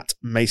is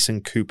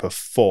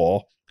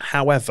 @MasonCooper4.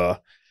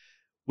 However,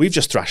 we've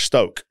just thrashed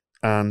Stoke.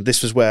 And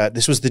this was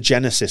the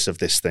genesis of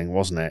this thing,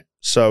 wasn't it?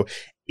 So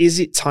is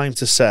it time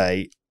to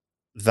say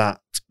that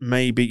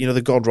maybe,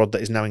 the God rod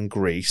that is now in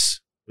Greece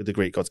with the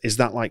Greek gods, is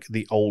that like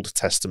the Old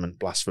Testament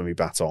blasphemy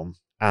baton?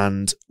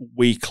 And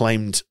we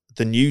claimed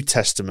the New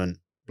Testament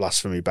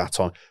blasphemy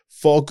baton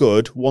for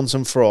good, once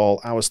and for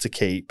all, ours to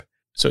keep.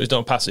 So it's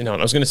not passing on.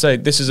 I was going to say,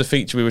 this is a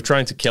feature we were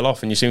trying to kill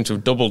off and you seem to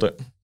have doubled it.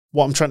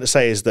 What I'm trying to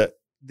say is that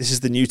this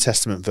is the New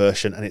Testament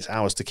version and it's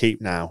ours to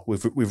keep now.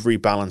 We've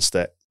rebalanced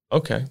it.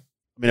 Okay.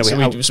 So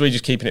we're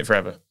just keeping it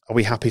forever? Are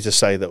we happy to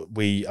say that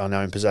we are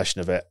now in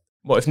possession of it?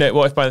 What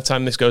if by the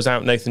time this goes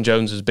out, Nathan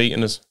Jones has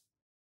beaten us?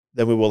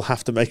 Then we will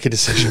have to make a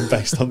decision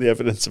based on the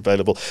evidence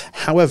available.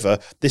 However,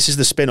 this is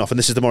the spin-off, and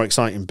this is the more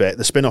exciting bit.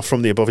 The spin-off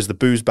from the above is the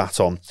booze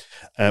baton,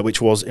 which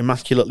was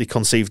immaculately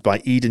conceived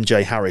by Eden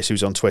J. Harris,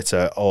 who's on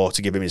Twitter, or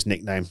to give him his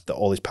nickname that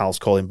all his pals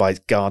call him by,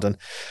 Garden.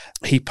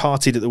 He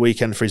partied at the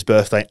weekend for his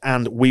birthday,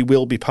 and we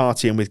will be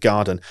partying with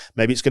Garden.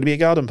 Maybe it's going to be a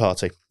garden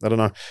party. I don't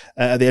know.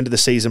 At the end of the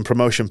season,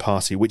 promotion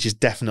party, which is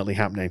definitely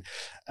happening.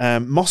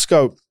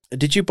 Moscow,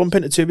 did you bump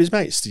into two of his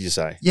mates, did you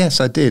say? Yes,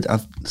 I did.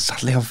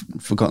 Sadly, I've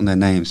forgotten their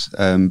names.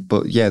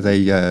 But yeah,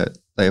 they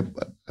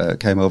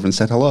came over and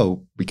said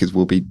hello, because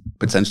we'll be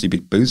potentially be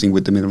boozing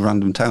with them in a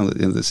random town at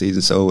the end of the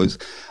season. So it was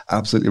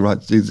absolutely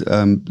right to do.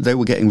 They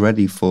were getting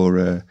ready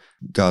for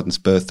Garden's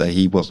birthday.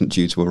 He wasn't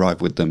due to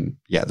arrive with them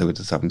yet. They were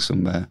just having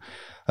some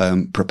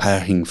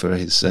preparing for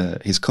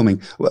his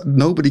coming. Well,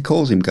 nobody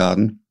calls him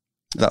Garden.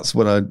 That's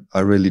what I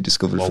really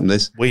discovered from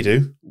this. We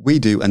do.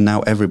 And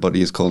now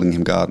everybody is calling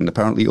him Garden.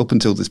 Apparently, up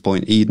until this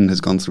point, Eden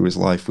has gone through his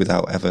life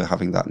without ever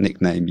having that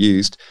nickname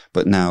used.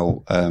 But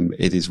now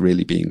it is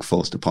really being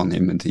forced upon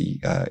him, and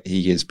he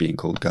is being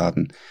called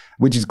Garden,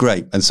 which is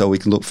great. And so we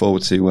can look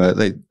forward to,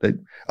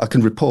 I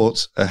can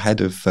report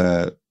ahead of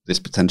this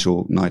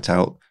potential night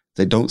out,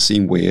 they don't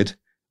seem weird.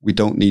 We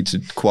don't need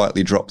to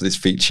quietly drop this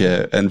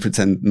feature and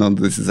pretend none of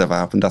this has ever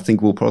happened. I think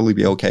we'll probably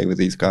be okay with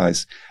these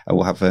guys, and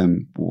we'll have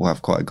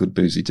quite a good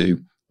boozy do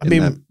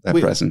in their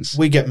presence.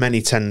 We get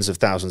many tens of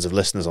thousands of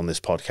listeners on this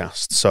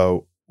podcast,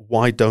 so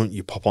why don't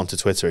you pop onto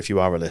Twitter if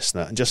you are a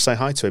listener and just say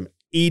hi to him?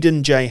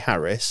 Eden J.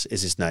 Harris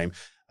is his name,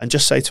 and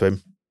just say to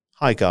him,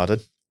 "Hi,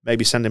 Garden."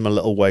 Maybe send him a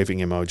little waving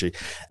emoji.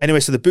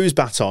 Anyway, so the Booze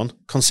Baton,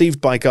 conceived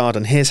by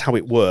Garden, here's how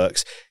it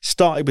works.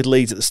 Started with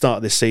Leeds at the start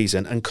of this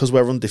season, and because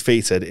we're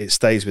undefeated, it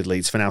stays with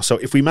Leeds for now. So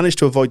if we manage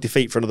to avoid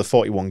defeat for another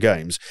 41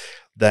 games,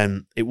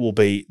 then it will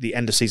be, the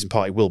end of season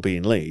party will be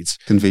in Leeds.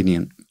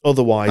 Convenient.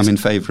 Otherwise, I'm in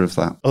favour of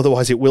that.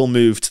 Otherwise, it will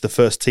move to the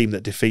first team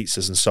that defeats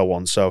us and so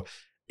on. So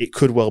it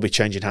could well be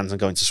changing hands and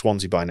going to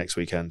Swansea by next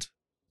weekend.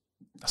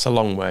 That's a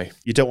long way.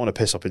 You don't want to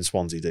piss up in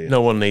Swansea, do you?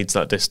 No one needs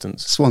that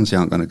distance. Swansea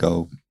aren't going to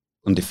go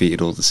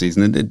undefeated all the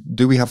season. And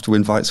do we have to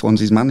invite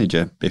Swansea's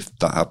manager if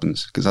that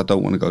happens? Because I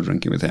don't want to go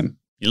drinking with him.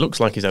 He looks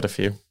like he's had a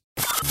few.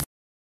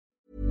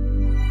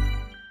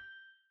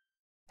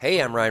 Hey,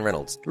 I'm Ryan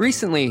Reynolds.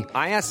 Recently,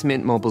 I asked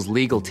Mint Mobile's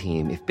legal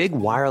team if big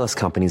wireless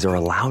companies are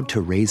allowed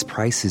to raise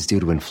prices due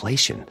to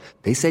inflation.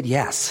 They said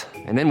yes.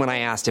 And then when I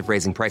asked if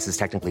raising prices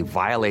technically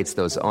violates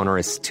those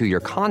onerous 2-year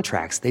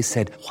contracts, they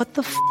said, "What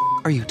the f***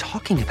 are you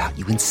talking about,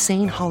 you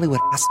insane Hollywood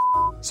ass?"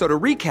 So to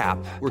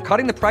recap, we're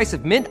cutting the price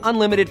of Mint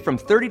Unlimited from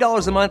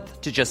 $30 a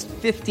month to just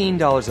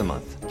 $15 a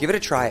month. Give it a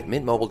try at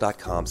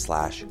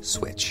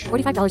mintmobile.com/switch.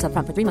 $45 up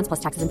front for 3 months plus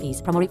taxes and fees.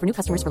 Promo rate for new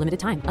customers for limited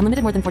time.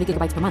 Unlimited more than 40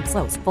 gigabytes per month.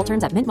 Slows full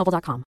terms at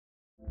mintmobile.com.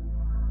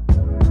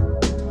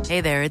 Hey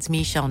there, it's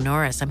Michelle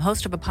Norris. I'm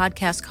host of a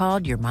podcast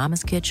called Your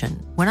Mama's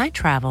Kitchen. When I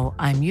travel,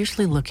 I'm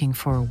usually looking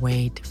for a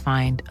way to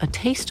find a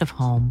taste of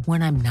home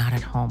when I'm not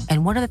at home.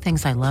 And one of the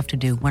things I love to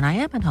do when I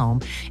am at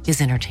home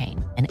is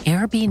entertain. And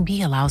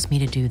Airbnb allows me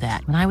to do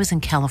that. When I was in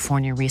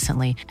California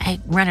recently, I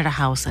rented a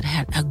house that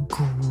had a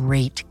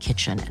great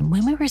kitchen. And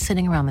when we were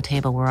sitting around the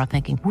table, we're all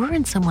thinking, we're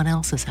in someone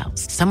else's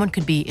house. Someone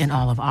could be in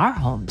all of our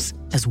homes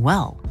as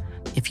well.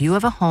 If you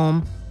have a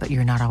home, but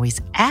you're not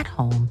always at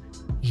home,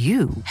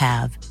 you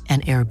have an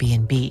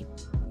Airbnb.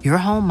 Your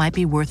home might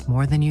be worth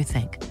more than you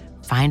think.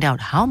 Find out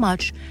how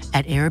much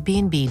at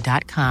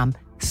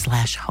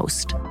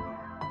airbnb.com/host.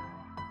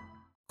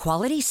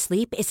 Quality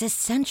sleep is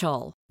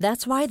essential.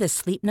 That's why the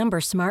Sleep Number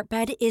Smart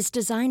Bed is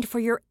designed for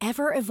your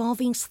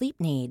ever-evolving sleep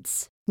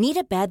needs. Need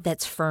a bed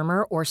that's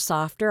firmer or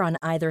softer on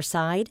either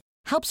side?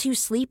 Helps you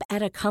sleep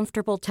at a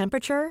comfortable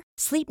temperature?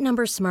 Sleep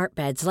Number Smart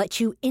Beds let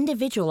you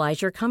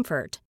individualize your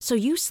comfort, so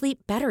you sleep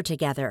better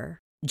together.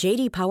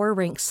 J.D. Power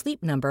ranks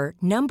Sleep Number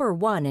number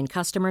 1 in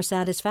customer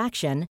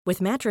satisfaction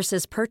with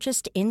mattresses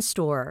purchased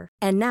in-store.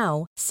 And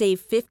now, save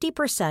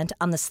 50%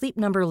 on the Sleep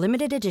Number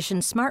Limited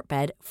Edition Smart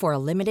Bed for a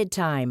limited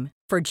time.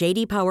 For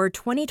J.D. Power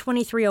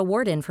 2023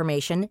 award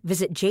information,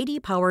 visit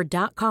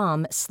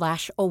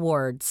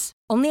jdpower.com/awards.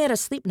 Only at a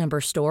Sleep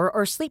Number store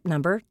or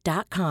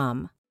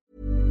sleepnumber.com.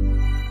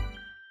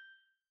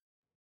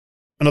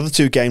 Another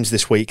 2 games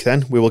this week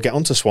then. We will get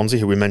on to Swansea,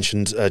 who we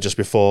mentioned just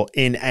before,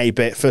 in a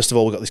bit. First of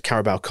all, we've got this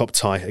Carabao Cup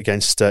tie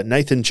against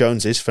Nathan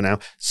Jones's, for now,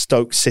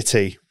 Stoke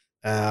City.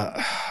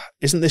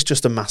 Isn't this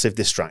just a massive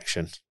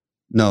distraction?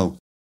 No.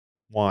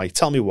 Why?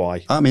 Tell me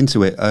why. I'm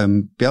into it.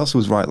 Bielsa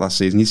was right last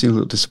season. He seemed a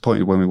little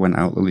disappointed when we went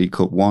out the League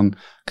Cup. 1,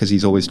 because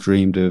he's always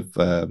dreamed of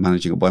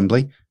managing at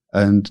Wembley.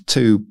 And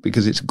 2,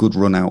 because it's a good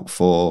run out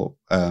for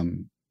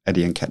Eddie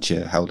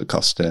Nketiah, Helder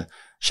Costa,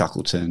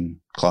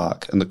 Shackleton,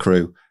 Clark and the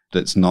crew.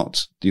 That's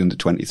not the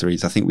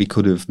under-23s. I think we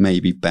could have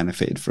maybe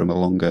benefited from a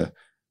longer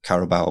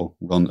Carabao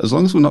run, as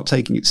long as we're not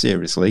taking it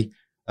seriously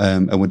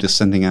and we're just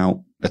sending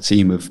out a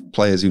team of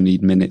players who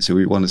need minutes, who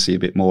we want to see a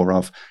bit more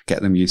of,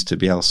 get them used to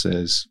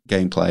Bielsa's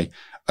gameplay,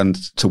 and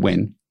to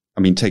win.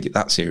 I mean, take it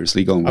that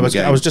seriously. Go and win the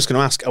game. I was just going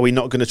to ask, are we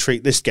not going to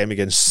treat this game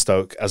against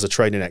Stoke as a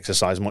training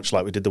exercise, much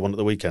like we did the one at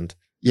the weekend?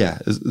 Yeah,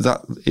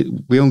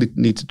 we only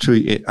need to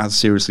treat it as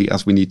seriously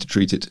as we need to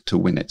treat it to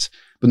win it.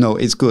 But no,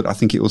 it's good. I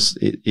think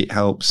it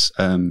helps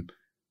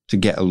to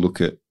get a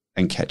look at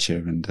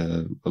Nketiah and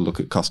a look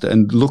at Costa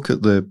and look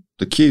at the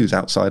queues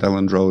outside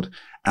Elland Road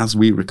as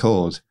we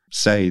record.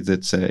 Say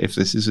that if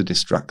this is a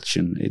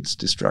distraction, it's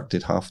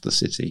distracted half the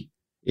city,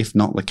 if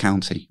not the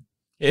county.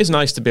 It is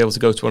nice to be able to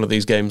go to one of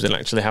these games and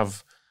actually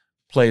have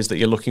players that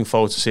you're looking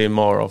forward to seeing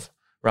more of,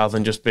 rather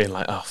than just being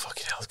like, oh,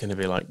 fucking hell, it's going to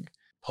be like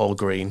Paul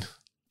Green.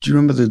 Do you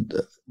remember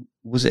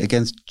was it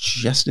against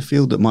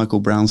Chesterfield that Michael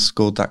Brown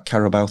scored that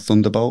Carabao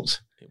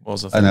Thunderbolt?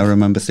 was, I think. And I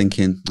remember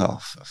thinking, oh,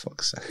 for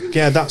fuck's sake.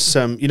 Yeah, that's,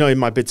 in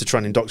my bid to try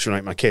and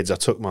indoctrinate my kids, I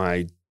took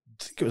I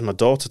think it was my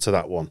daughter to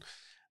that one,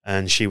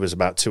 and she was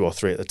about 2 or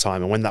 3 at the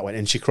time. And when that went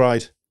in, she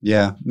cried.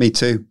 Yeah, me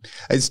too.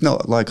 It's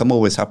not like I'm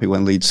always happy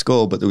when Leeds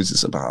score, but there was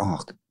this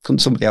about, couldn't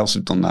somebody else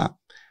have done that?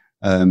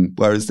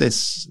 Whereas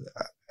this,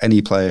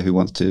 any player who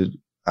wants to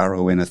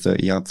arrow in a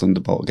 30-yard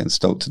thunderbolt against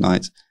Stoke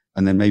tonight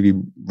and then maybe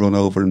run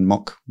over and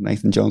mock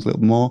Nathan Jones a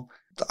little more,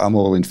 I'm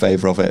all in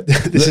favour of it.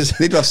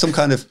 Need to have some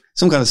kind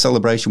of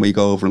celebration where you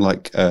go over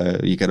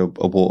and you get a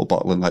water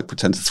bottle and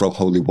pretend to throw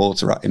holy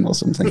water at him or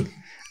something.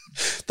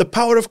 The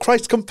power of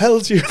Christ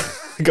compels you.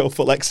 Go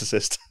full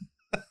exorcist.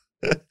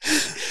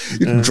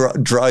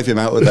 Drive him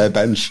out of their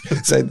bench.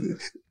 Say,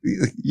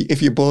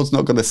 if your board's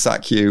not going to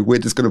sack you, we're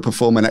just going to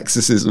perform an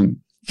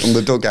exorcism on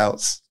the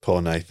dugouts.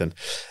 Poor Nathan.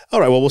 All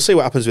right, well, we'll see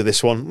what happens with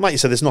this one. Like you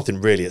said, there's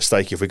nothing really at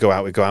stake. If we go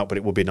out, we go out, but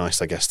it would be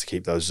nice, I guess, to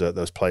keep those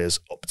players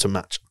up to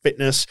match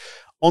fitness.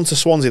 On to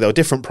Swansea, though,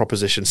 different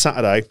proposition.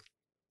 Saturday,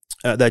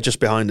 they're just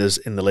behind us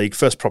in the league.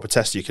 First proper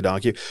test, you could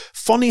argue.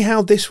 Funny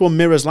how this one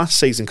mirrors last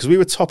season, because we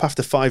were top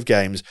after 5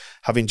 games,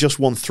 having just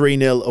won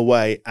 3-0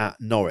 away at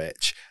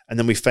Norwich, and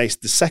then we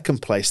faced the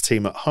second place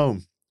team at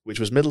home, which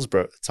was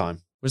Middlesbrough at the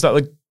time. Was that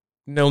the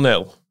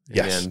 0-0 in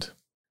Yes. the end?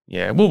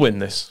 Yeah, we'll win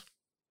this.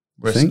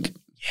 I think.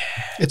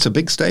 Yeah. It's a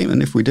big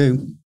statement if we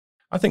do.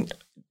 I think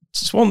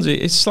Swansea,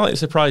 it's slightly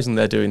surprising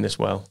they're doing this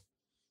well.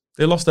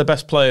 They lost their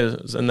best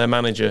players and their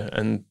manager,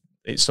 and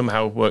it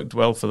somehow worked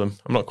well for them.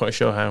 I'm not quite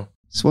sure how.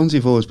 Swansea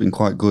have always been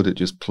quite good at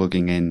just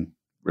plugging in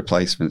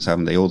replacements,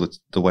 haven't they? All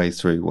the way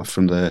through,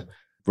 from the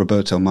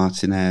Roberto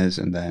Martinez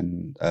and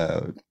then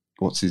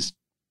what's his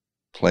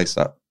place,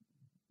 that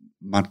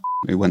mad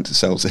who went to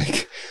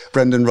Celtic,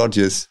 Brendan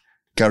Rodgers,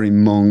 Gary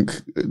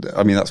Monk.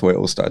 I mean, that's where it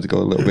all started to go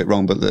a little bit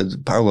wrong.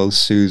 But Paulo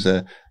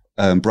Sousa,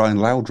 Brian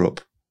Laudrup.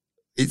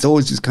 It's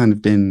always just kind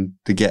of been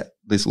to get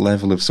this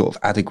level of sort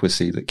of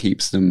adequacy that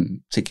keeps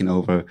them ticking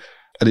over,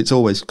 and it's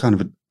always kind of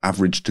an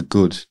average to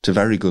good to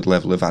very good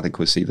level of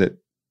adequacy that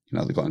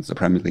they got into the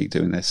Premier League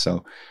doing this.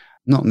 So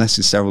not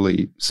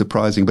necessarily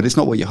surprising, but it's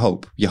not what you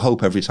hope. You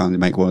hope every time they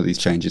make one of these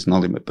changes and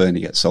Ollie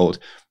McBurney gets sold,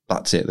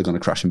 that's it. They're going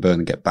to crash and burn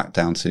and get back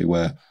down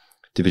to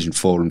Division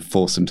 4 and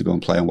force them to go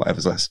and play on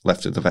whatever's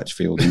left of the Vetch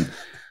field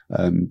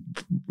and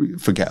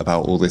forget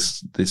about all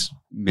this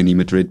mini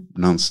Madrid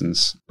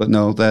nonsense. But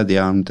no, they're the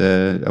armed,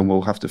 and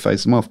we'll have to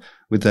face them off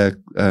with their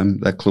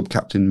club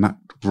captain Matt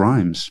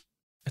Grimes.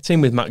 A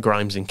team with Matt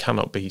Grimes in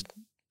cannot be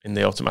in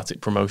the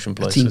automatic promotion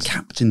places. A team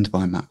captained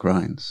by Matt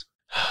Grimes.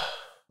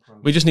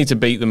 We just need to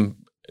beat them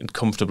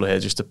comfortably here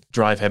just to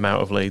drive him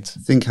out of Leeds.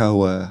 Think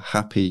how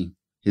happy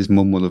his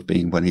mum will have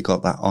been when he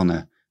got that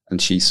honour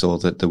and she saw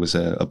that there was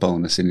a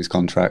bonus in his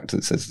contract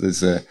that says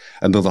there's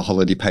another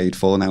holiday paid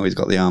for. Now he's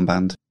got the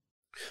armband.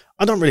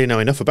 I don't really know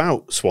enough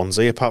about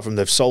Swansea, apart from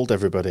they've sold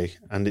everybody,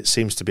 and it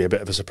seems to be a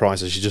bit of a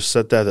surprise, as you just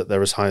said there, that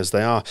they're as high as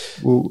they are.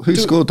 Well,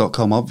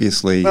 WhoScored.com,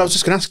 obviously. Well, I was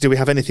just going to ask, do we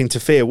have anything to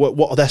fear?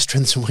 What are their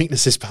strengths and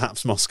weaknesses,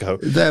 perhaps, Moscow?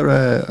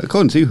 They're,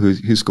 according to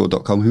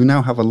WhoScored.com, who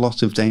now have a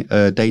lot of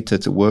data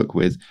to work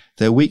with,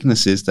 their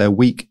weaknesses, they're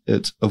weak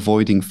at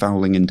avoiding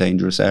fouling in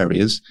dangerous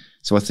areas.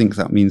 So I think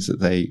that means that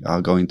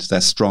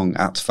they're strong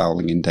at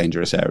fouling in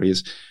dangerous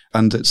areas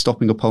and at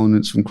stopping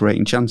opponents from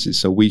creating chances.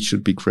 So we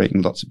should be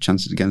creating lots of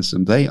chances against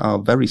them. They are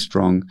very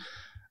strong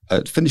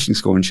at finishing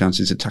scoring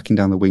chances, attacking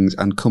down the wings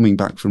and coming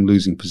back from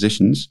losing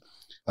positions.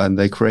 And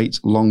they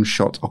create long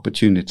shot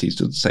opportunities.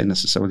 Doesn't say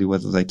necessarily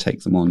whether they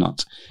take them or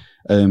not.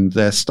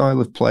 Their style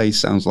of play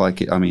sounds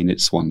like it. I mean,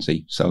 it's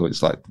Swansea. So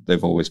it's like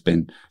they've always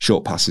been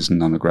short passes and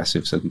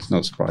non-aggressive. So there's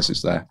no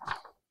surprises there.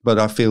 But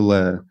I feel...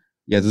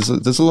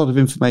 there's a lot of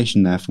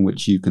information there from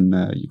which you could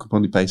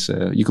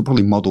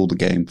probably model the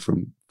game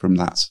from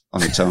that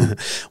on its own.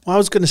 Well, I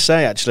was going to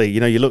say, actually,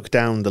 you look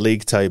down the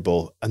league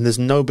table and there's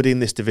nobody in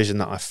this division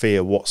that I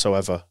fear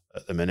whatsoever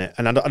at the minute.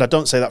 And I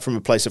don't say that from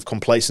a place of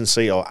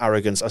complacency or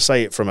arrogance. I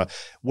say it from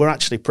we're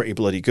actually pretty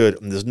bloody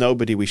good and there's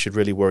nobody we should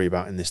really worry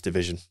about in this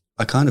division.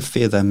 I kind of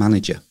fear their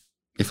manager,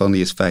 if only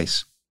his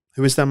face.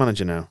 Who is their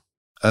manager now?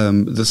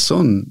 The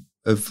son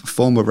of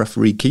former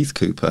referee Keith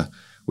Cooper,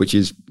 which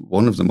is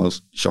one of the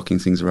most shocking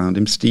things around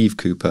him, Steve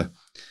Cooper.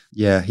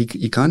 Yeah, he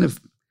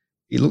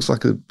looks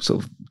like a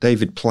sort of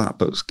David Platt,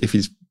 but if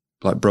he's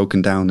like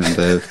broken down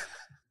and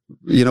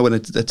when a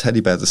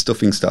teddy bear, the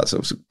stuffing starts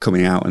sort of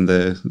coming out and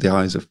the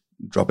eyes are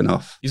dropping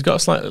off. He's got a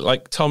slight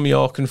like Tom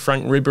York and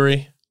Frank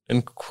Ribery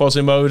and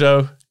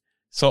Quasimodo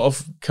sort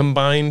of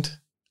combined.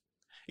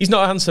 He's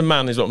not a handsome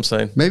man, is what I'm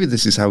saying. Maybe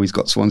this is how he's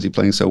got Swansea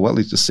playing so well.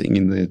 He's just sitting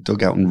in the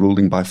dugout and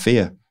ruling by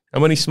fear.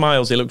 And when he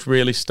smiles, he looks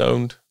really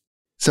stoned.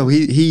 So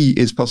he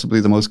is possibly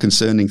the most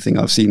concerning thing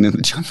I've seen in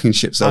the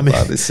Championship so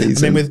far this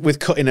season. I mean, with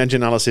cutting-edge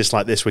analysis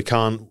like this, we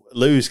can't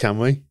lose, can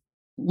we?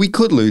 We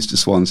could lose to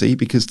Swansea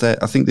because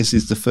I think this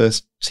is the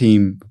first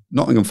team.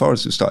 Nottingham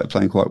Forest have started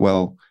playing quite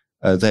well.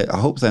 I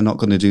hope they're not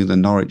going to do the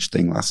Norwich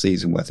thing last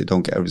season where they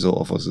don't get a result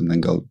off us and then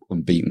go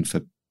unbeaten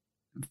for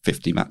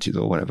 50 matches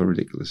or whatever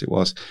ridiculous it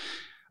was.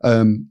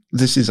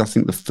 This is, I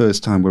think, the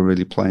first time we're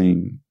really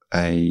playing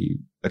a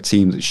a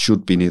team that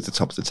should be near the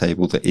top of the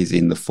table that is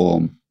in the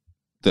form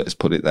that has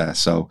put it there.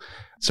 So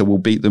we'll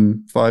beat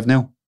them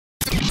 5-0.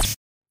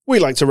 We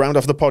like to round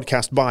off the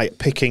podcast by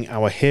picking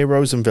our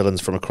heroes and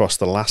villains from across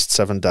the last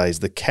 7 days.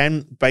 The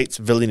Ken Bates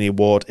Villainy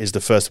Award is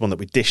the first one that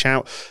we dish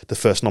out. The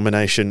first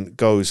nomination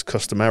goes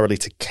customarily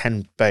to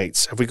Ken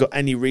Bates. Have we got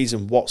any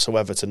reason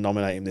whatsoever to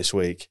nominate him this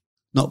week?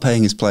 Not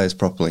paying his players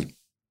properly.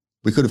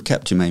 We could have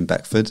kept Jermaine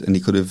Beckford, and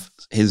he could have,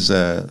 his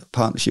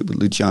partnership with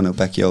Luciano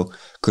Becchio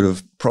could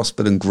have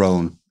prospered and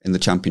grown in the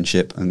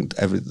Championship, and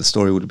the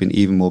story would have been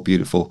even more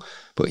beautiful.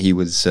 But he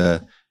was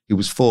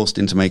forced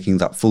into making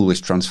that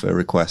foolish transfer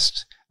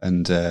request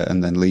and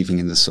then leaving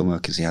in the summer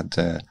because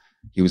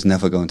he was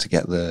never going to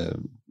get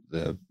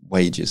the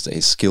wages that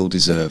his skill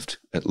deserved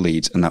at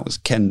Leeds, and that was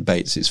Ken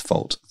Bates'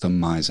 fault, the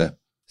miser.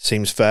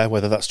 Seems fair,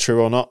 whether that's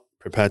true or not.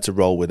 Prepared to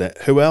roll with it.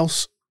 Who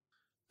else?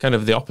 Kind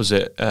of the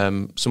opposite.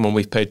 Someone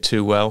we've paid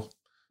too well.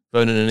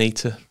 Vernon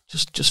Anita.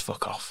 Just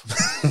fuck off.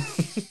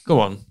 Go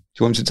on. Do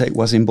you want him to take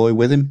Wazin Boy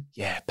with him?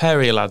 Yeah,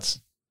 pair of you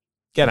lads.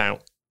 Get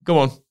out. Go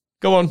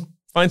on.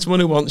 Find someone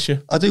who wants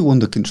you. I do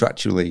wonder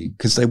contractually,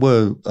 because they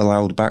were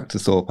allowed back to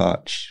Thorpe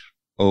Arch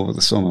over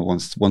the summer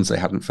once they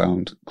hadn't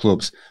found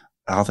clubs.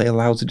 Are they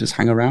allowed to just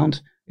hang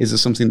around? Is there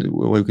something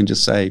where we can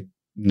just say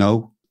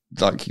no?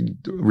 Like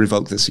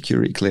revoke the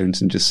security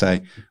clearance and just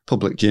say,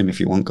 public gym, if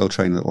you want, go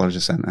train at the leisure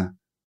centre.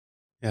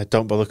 Yeah,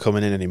 don't bother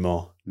coming in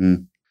anymore.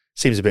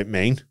 Seems a bit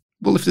mean.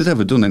 Well, if they've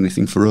ever done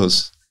anything for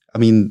us, I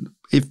mean,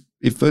 if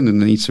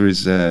Vernon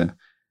Anita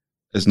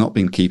has not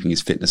been keeping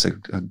his fitness,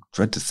 I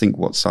dread to think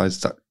what size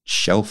that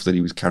shelf that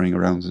he was carrying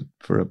around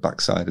for a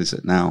backside is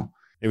it now.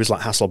 It was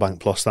like Hasselbank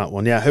plus that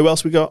one. Yeah, who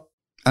else we got?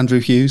 Andrew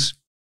Hughes.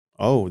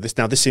 Oh,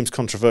 this seems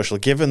controversial,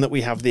 given that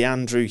we have the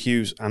Andy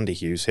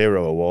Hughes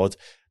Hero Award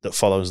that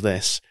follows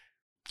this.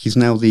 He's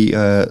now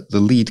the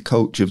lead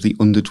coach of the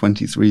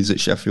under-23s at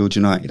Sheffield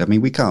United. I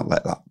mean, we can't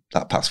let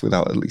that pass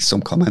without at least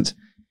some comment.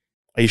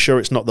 Are you sure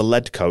it's not the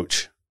lead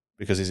coach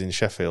because he's in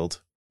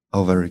Sheffield?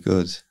 Oh, very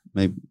good.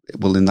 Maybe.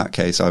 Well, in that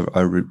case, I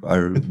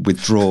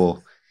withdraw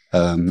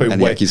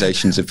any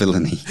accusations of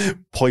villainy.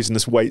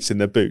 Poisonous weights in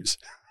their boots.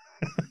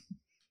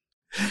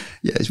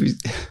 Yeah,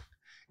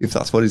 if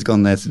that's what he's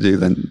gone there to do,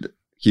 then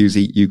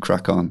Hughesy, you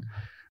crack on.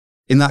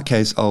 In that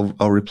case, I'll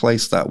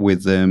replace that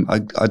with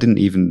I didn't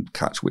even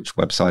catch which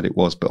website it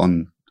was, but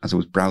as I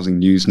was browsing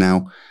news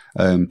now,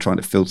 trying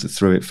to filter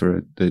through it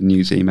for the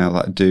news email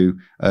that I do,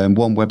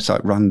 one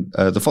website ran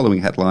the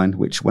following headline,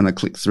 which when I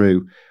clicked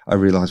through, I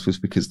realised was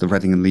because the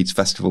Reading and Leeds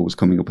Festival was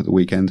coming up at the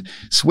weekend.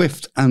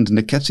 Swift and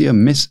Nketiah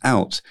miss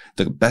out.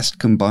 The best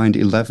combined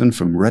 11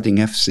 from Reading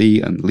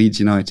FC and Leeds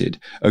United.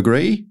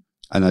 Agree?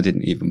 And I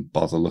didn't even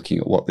bother looking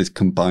at what this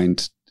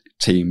combined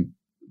team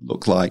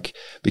looked like,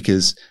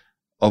 because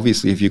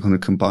obviously, if you're going to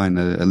combine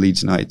a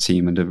Leeds United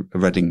team and a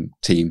Reading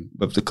team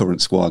of the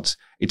current squads,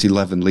 it's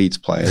 11 Leeds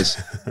players.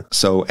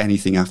 So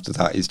anything after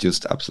that is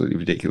just absolutely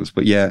ridiculous.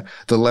 But yeah,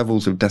 the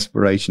levels of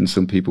desperation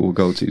some people will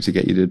go to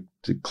get you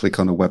to click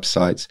on a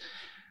website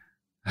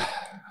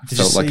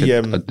felt like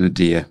a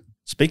nadir.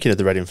 Speaking of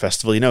the Reading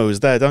Festival, you know who's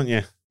there, don't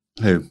you?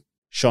 Who?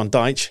 Sean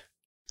Dyche.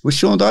 Was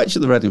Sean Dyche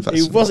at the Reading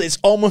Festival? He was. It's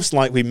almost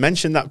like we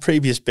mentioned that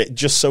previous bit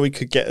just so he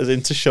could get us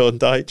into Sean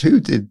Dyche. Who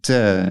did...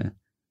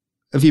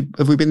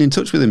 Have we been in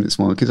touch with him this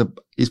morning? Because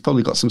he's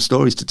probably got some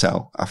stories to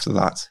tell after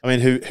that. I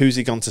mean, who's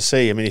he gone to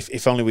see? I mean,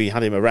 if only we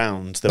had him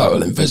around.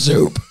 Bowling for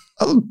soup.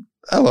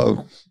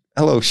 Oh,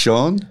 hello,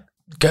 Sean.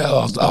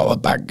 Girls, all the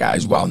bad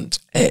guys want.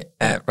 It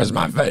was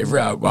my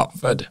favourite at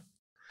Watford.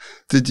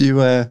 Did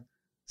you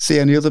see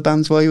any other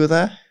bands while you were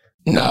there?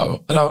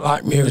 No, I don't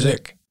like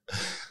music.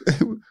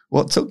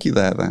 What took you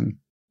there then?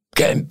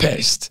 Getting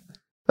pissed.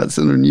 That's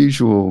an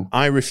unusual...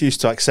 I refuse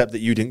to accept that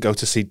you didn't go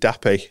to see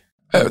Dappy.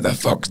 Who the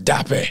fuck's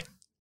Dappy?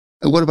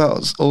 What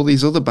about all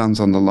these other bands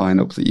on the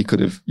lineup that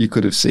you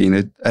could have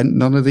seen? And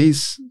none of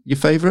these your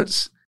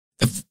favourites?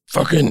 The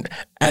fucking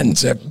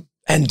Enter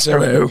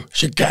who?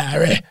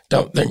 Shikari?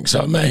 Don't think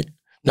so, mate.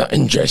 Not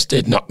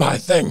interested, not my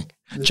thing.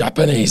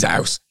 Japanese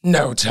house,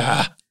 no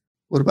tar.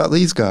 What about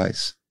these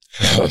guys?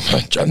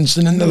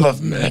 Johnson and the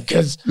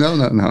Lovemakers.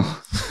 No.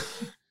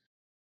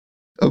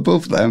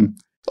 Above them,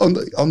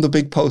 on the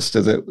big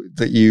poster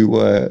that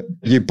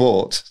you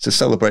bought to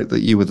celebrate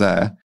that you were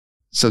there.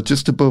 So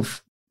just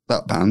above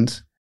that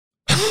band.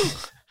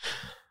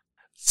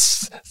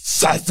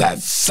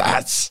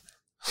 Sats.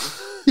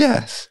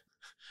 Yes.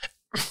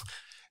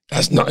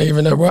 That's not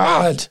even a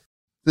word.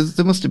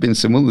 There must have been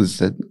some others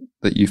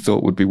that you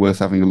thought would be worth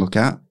having a look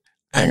at.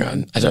 Hang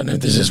on, I don't know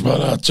if this is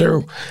one or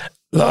two.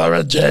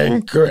 Laura Jane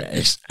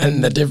Grace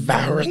and the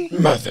Devouring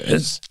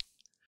Mothers.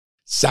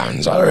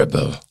 Sounds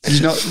horrible. Did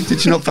you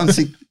not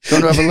fancy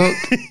going to have a look?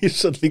 You've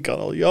suddenly gone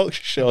all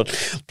Yorkshire, Sean.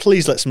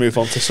 Please let's move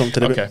on to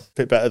something a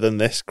bit better than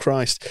this.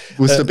 Christ.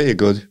 Was the beer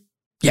good?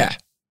 Yeah.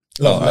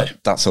 Lovely.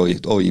 That's all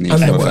you need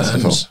and for the a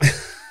festival.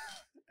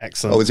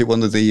 Excellent. Oh, is it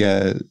one of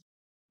the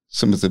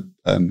some of the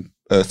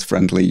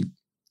earth-friendly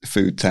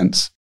food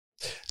tents?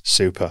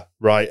 Super.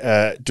 Right.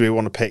 Do we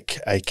want to pick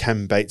a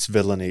Ken Bates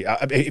villainy?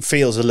 It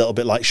feels a little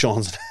bit like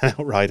Sean's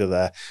outrider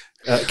there.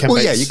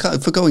 Well, yeah, you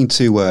can't, for going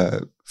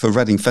to for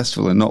Reading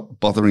Festival and not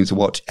bothering to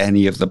watch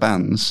any of the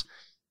bands.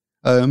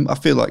 I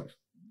feel like,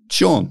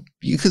 Sean,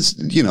 because,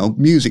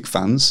 music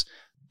fans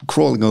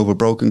crawling over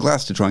broken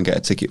glass to try and get a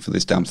ticket for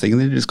this damn thing,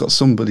 and then you just got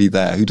somebody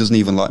there who doesn't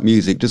even like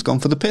music, just gone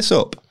for the piss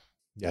up.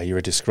 Yeah, you're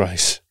a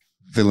disgrace.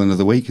 Villain of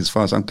the week, as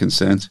far as I'm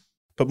concerned.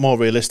 But more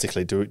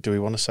realistically, do we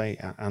want to say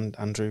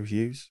Andrew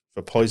Hughes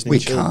for poisoning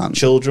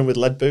children with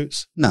lead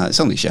boots? No, it's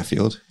only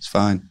Sheffield. It's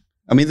fine.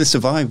 I mean, they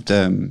survived,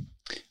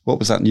 what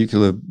was that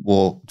nuclear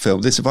war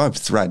film? They survived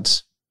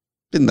Threads,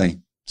 didn't they?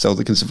 So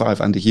they can survive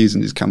Andy Hughes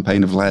and his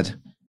campaign of lead.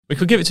 We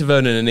could give it to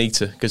Vernon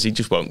Anita because he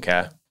just won't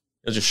care.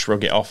 He'll just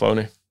shrug it off, won't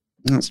he?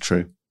 That's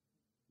true.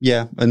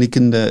 Yeah, and he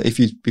can, if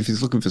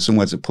he's looking for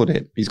somewhere to put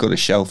it, he's got a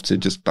shelf to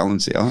just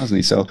balance it on, hasn't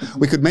he? So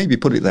we could maybe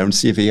put it there and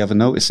see if he ever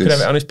notices. Could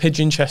have it on his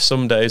pigeon chest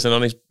some days and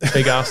on his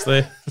big ass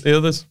the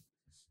others.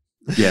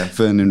 Yeah,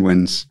 Vernon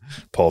wins.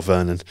 Poor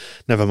Vernon.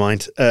 Never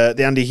mind.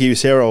 The Andy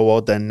Hughes Hero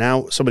Award then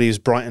now. Somebody who's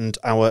brightened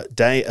our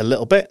day a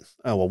little bit.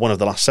 Oh, well, one of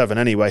the last 7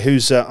 anyway.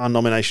 Who's our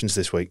nominations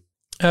this week?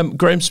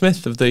 Graham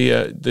Smith of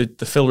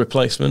the Phil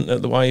replacement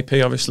at the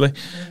YEP, obviously.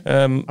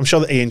 I'm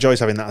sure that he enjoys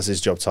having that as his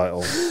job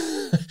title.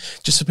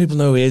 Just so people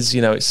know who he is,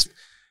 it's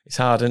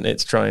hard, isn't it,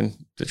 to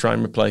try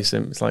and replace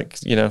him. It's like,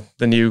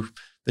 the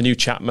new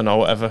Chapman or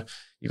whatever.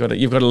 You've got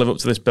to live up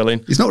to this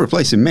billing. He's not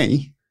replacing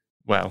me.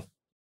 Well,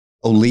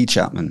 Lee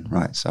Chapman,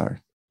 right? Sorry.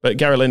 But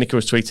Gary Lineker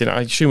was tweeting,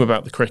 I assume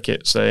about the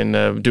cricket, saying,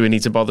 "Do we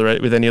need to bother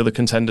with any other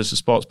contenders for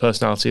Sports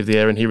Personality of the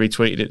Year?" And he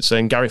retweeted it,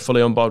 saying, "Gary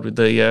fully on board with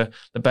the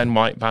Ben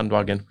White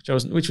bandwagon,"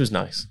 which was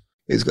nice.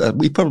 We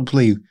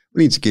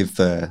need to give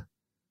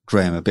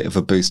Graham a bit of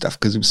a boost after,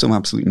 because some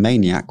absolute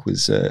maniac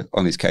was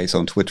on his case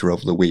on Twitter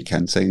over the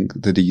weekend, saying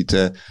that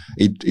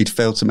he'd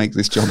failed to make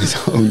this job his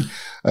own,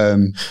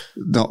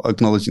 not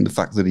acknowledging the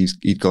fact that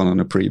he'd gone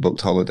on a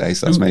pre-booked holiday.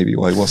 So that's maybe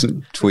why he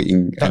wasn't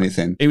tweeting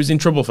anything. He was in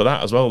trouble for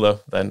that as well, though.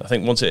 Then I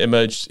think once it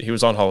emerged he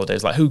was on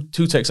holidays, like who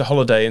takes a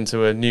holiday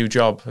into a new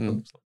job?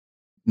 And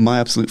my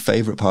absolute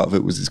favourite part of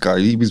it was this guy.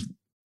 He was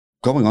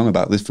going on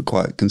about this for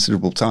quite a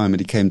considerable time, and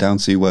he came down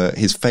to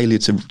his failure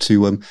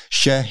to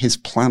share his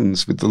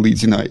plans with the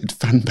Leeds United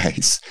fan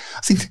base.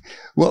 I think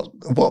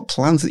what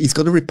plans? He's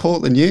got to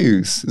report the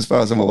news, as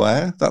far as I'm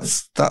aware.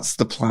 That's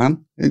the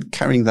plan. And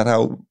carrying that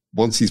out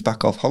once he's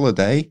back off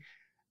holiday,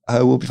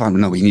 we'll be fine.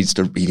 No, he needs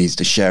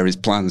to share his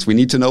plans. We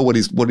need to know what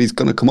he's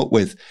going to come up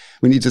with.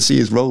 We need to see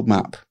his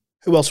roadmap.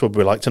 Who else would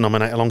we like to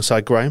nominate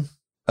alongside Graham?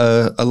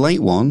 A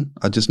late one.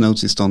 I just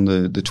noticed on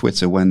the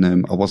Twitter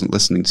when I wasn't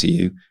listening to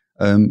you.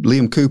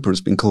 Liam Cooper has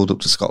been called up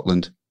to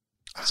Scotland.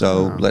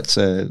 So let's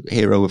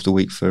hero of the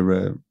week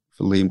for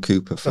Liam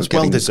Cooper for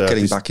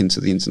getting back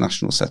into the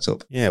international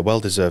setup. Yeah, well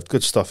deserved.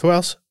 Good stuff. Who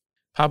else?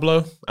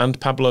 Pablo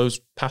and Pablo's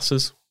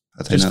passes.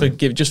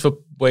 Just for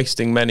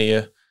wasting many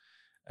an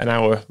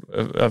hour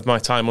of my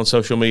time on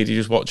social media,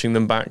 just watching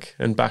them back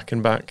and back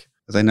and back.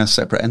 Are they now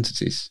separate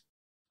entities?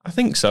 I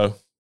think so.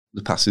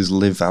 The passes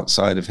live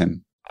outside of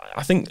him.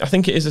 I think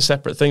it is a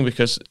separate thing,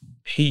 because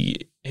he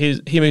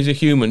as a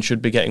human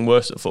should be getting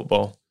worse at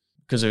football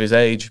because of his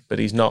age, but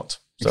he's not.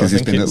 So because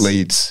he's been at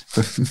Leeds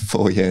for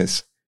 4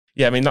 years.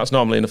 Yeah, I mean, that's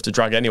normally enough to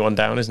drag anyone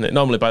down, isn't it?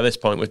 Normally by this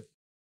point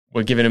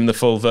we're giving him the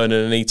full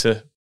Vernon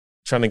Anita,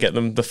 trying to get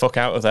them the fuck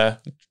out of there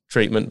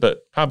treatment,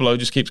 but Pablo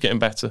just keeps getting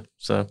better,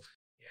 so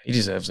he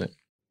deserves it.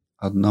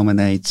 I'd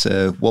nominate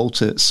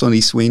Walter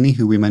Sonny Sweeney,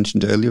 who we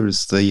mentioned earlier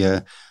as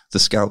the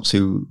scouts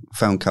who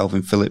found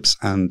Calvin Phillips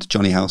and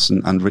Johnny House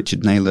and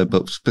Richard Naylor,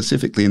 but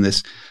specifically in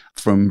this,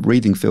 from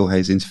reading Phil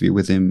Hayes' interview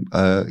with him,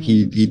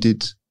 he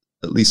did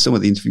at least some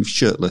of the interview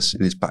shirtless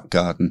in his back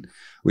garden,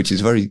 which is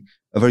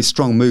a very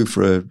strong move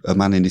for a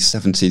man in his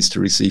 70s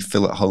to receive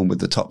Phil at home with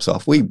the tops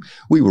off. We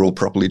were all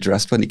properly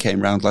dressed when he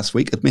came round last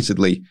week.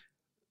 Admittedly,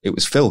 it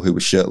was Phil who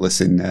was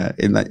shirtless in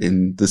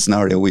the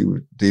scenario we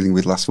were dealing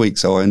with last week,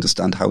 so I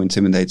understand how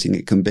intimidating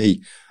it can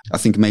be. I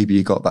think maybe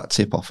you got that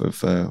tip off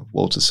of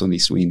Walter Sonny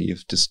Sweeney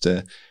of just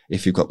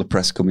if you've got the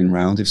press coming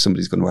round, if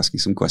somebody's going to ask you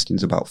some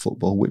questions about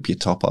football, whip your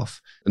top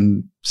off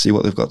and see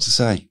what they've got to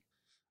say.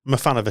 I'm a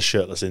fan of a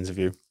shirtless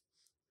interview,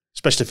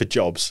 especially for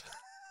jobs.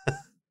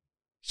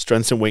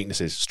 Strengths and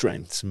weaknesses.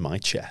 Strengths in my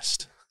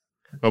chest.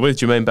 Well, with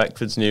Jermaine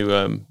Beckford's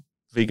new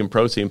vegan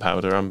protein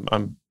powder,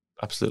 I'm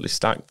absolutely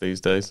stacked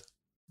these days.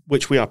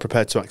 Which we are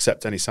prepared to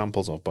accept any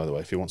samples of, by the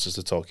way, if he wants us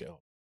to talk it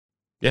up.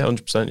 Yeah,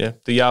 100%, yeah.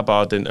 The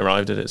Yarbar didn't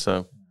arrive, did it?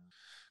 So,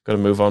 got to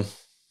move on.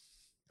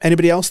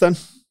 Anybody else then?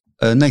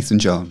 Nathan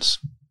Jones.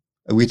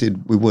 We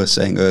were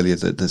saying earlier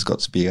that there's got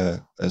to be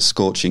a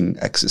scorching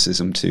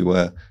exorcism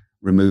to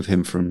remove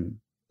him from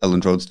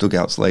Elland Road's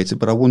dugouts later,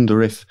 but I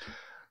wonder if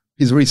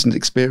his recent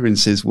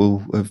experiences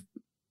will have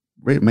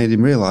made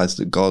him realise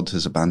that God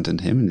has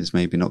abandoned him and is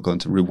maybe not going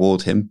to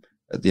reward him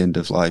at the end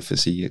of life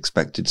as he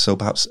expected. So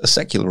perhaps a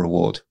secular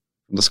award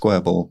from the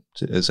Square Ball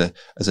as a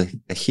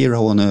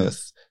hero on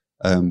earth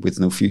with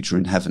no future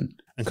in heaven.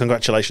 And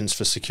congratulations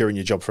for securing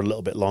your job for a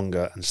little bit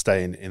longer and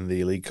staying in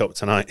the League Cup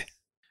tonight.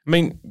 I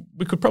mean,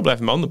 we could probably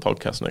have him on the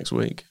podcast next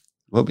week.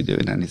 Won't be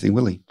doing anything,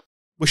 will he?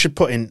 We should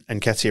put in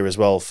Nketiah as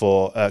well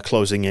for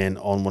closing in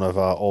on one of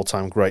our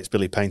all-time greats,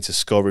 Billy Painter's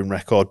scoring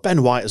record.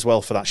 Ben White as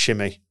well for that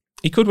shimmy.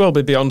 He could well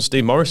be beyond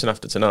Steve Morrison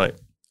after tonight.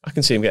 I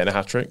can see him getting a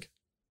hat-trick.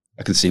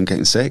 I can see him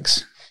getting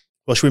 6.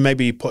 Well, should we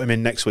maybe put him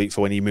in next week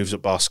for when he moves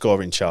up our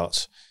scoring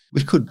charts?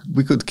 We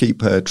could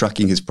keep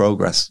tracking his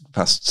progress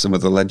past some of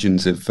the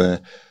legends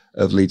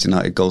of Leeds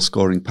United goal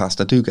scoring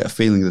past. I do get a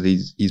feeling that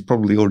he's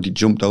probably already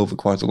jumped over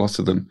quite a lot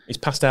of them. He's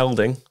past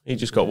Elding. He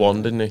just got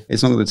one, didn't he?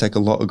 It's not going to take a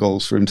lot of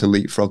goals for him to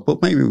leapfrog,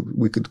 but maybe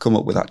we could come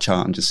up with that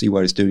chart and just see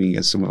where he's doing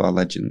against some of our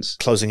legends.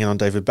 Closing in on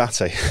David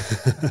Batty.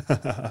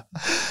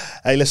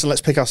 Hey, listen,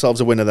 let's pick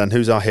ourselves a winner then.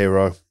 Who's our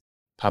hero?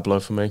 Pablo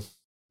for me.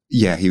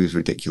 Yeah, he was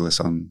ridiculous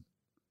on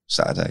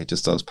Saturday,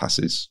 just those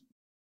passes.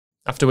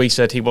 After we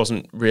said he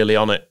wasn't really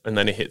on it, and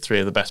then he hit 3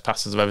 of the best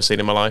passes I've ever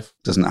seen in my life.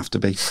 Doesn't have to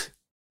be.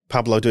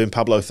 Pablo doing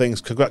Pablo things.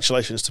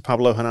 Congratulations to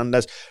Pablo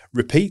Hernandez,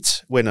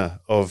 repeat winner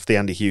of the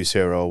Andy Hughes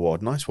Hero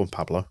Award. Nice one,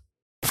 Pablo.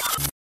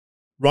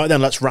 Right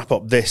then, let's wrap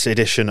up this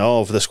edition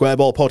of the Square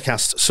Ball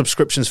Podcast.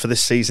 Subscriptions for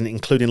this season,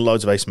 including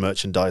loads of Ace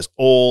merchandise,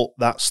 all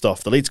that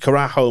stuff. The Leeds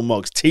Carajo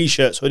mugs,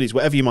 T-shirts, hoodies,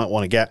 whatever you might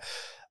want to get.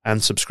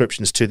 And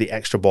subscriptions to the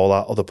Extra Ball,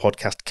 our other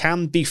podcast,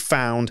 can be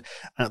found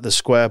at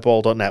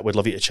thesquareball.net. We'd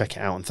love you to check it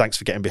out. And thanks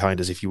for getting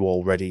behind us if you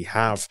already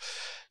have.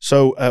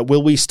 So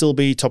will we still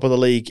be top of the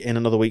league in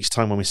another week's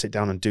time when we sit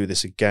down and do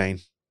this again?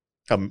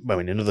 In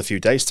another few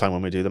days' time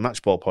when we do the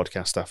Match Ball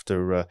podcast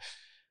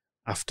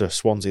after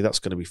Swansea. That's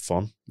going to be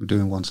fun. We're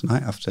doing one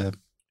tonight after...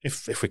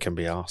 If we can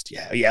be asked.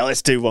 Yeah,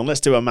 let's do one.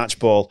 Let's do a match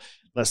ball.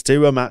 Let's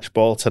do a match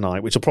ball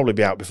tonight, which will probably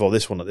be out before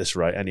this one at this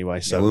rate anyway.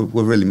 So yeah,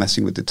 we're really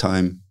messing with the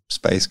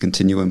time-space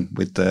continuum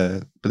with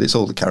but it's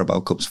all the Carabao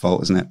Cup's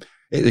fault, isn't it?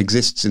 It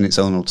exists in its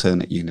own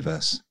alternate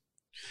universe.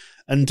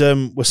 And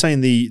we're saying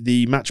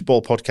the match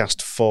ball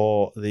podcast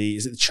for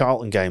is it the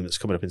Charlton game that's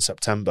coming up in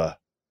September?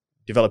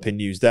 Developing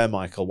news there,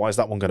 Michael. Why is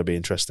that one going to be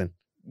interesting?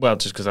 Well,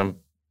 just because I'm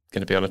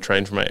going to be on a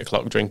train from 8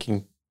 o'clock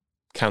drinking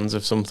cans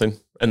of something.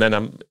 And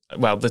then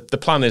the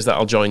plan is that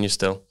I'll join you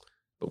still,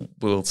 but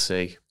we'll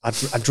see.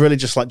 I'd really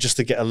just like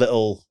to get a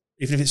little,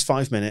 even if it's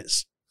 5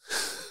 minutes,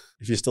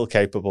 if you're still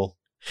capable.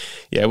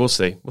 Yeah, we'll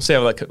see. We'll see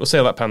how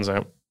that pans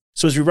out.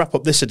 So as we wrap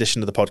up this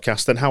edition of the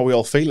podcast, then how are we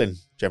all feeling,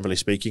 generally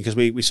speaking? Because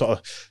we sort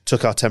of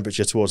took our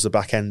temperature towards the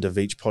back end of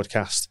each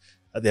podcast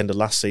at the end of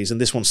last season.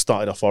 This one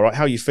started off all right.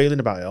 How are you feeling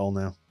about it all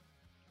now?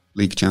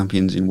 League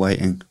champions in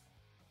waiting.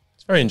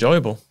 It's very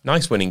enjoyable.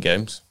 Nice winning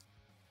games.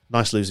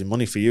 Nice losing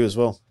money for you as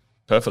well.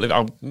 Perfectly.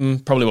 I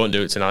probably won't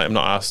do it tonight. I'm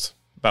not asked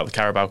about the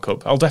Carabao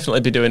Cup. I'll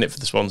definitely be doing it for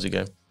the Swansea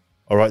game.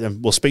 All right,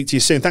 then. We'll speak to you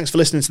soon. Thanks for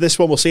listening to this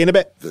one. We'll see you in a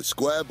bit. The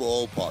Square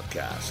Ball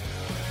Podcast.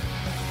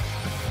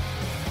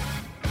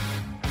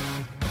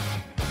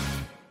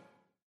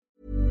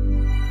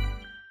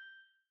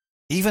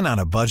 Even on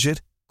a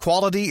budget,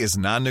 quality is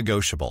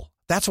non-negotiable.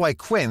 That's why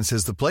Quince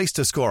is the place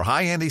to score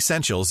high-end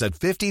essentials at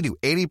 50 to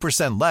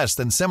 80% less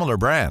than similar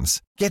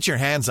brands. Get your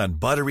hands on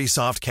buttery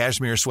soft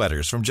cashmere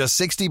sweaters from just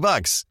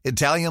 $60,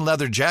 Italian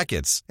leather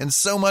jackets, and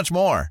so much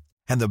more.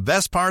 And the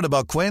best part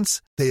about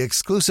Quince, they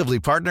exclusively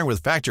partner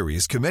with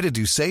factories committed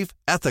to safe,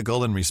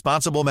 ethical, and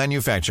responsible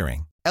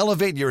manufacturing.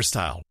 Elevate your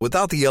style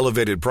without the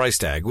elevated price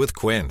tag with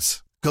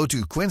Quince. Go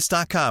to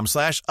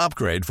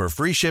quince.com/upgrade for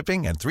free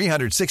shipping and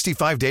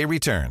 365-day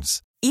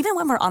returns. Even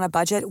when we're on a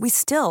budget, we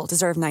still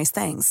deserve nice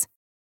things.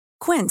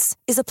 Quince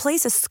is a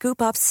place to scoop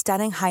up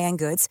stunning high-end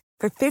goods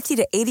for 50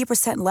 to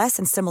 80% less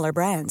than similar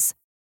brands.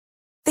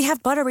 They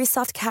have buttery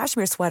soft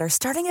cashmere sweaters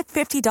starting at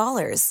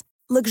 $50,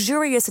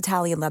 luxurious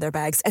Italian leather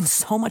bags, and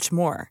so much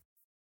more.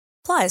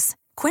 Plus,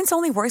 Quince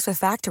only works with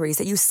factories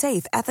that use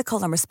safe,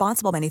 ethical, and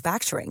responsible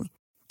manufacturing.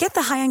 Get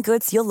the high-end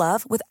goods you'll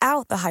love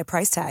without the high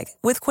price tag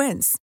with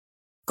Quince.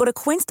 Go to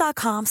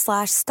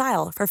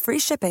quince.com/style for free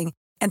shipping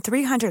and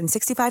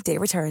 365-day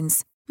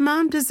returns.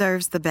 Mom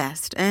deserves the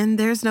best, and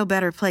there's no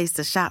better place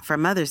to shop for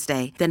Mother's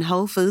Day than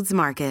Whole Foods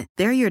Market.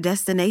 They're your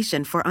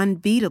destination for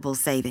unbeatable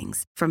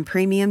savings, from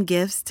premium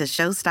gifts to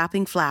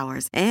show-stopping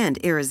flowers and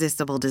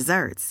irresistible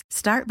desserts.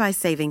 Start by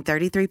saving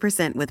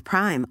 33% with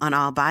Prime on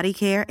all body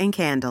care and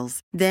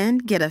candles. Then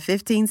get a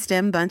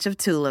 15-stem bunch of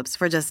tulips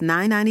for just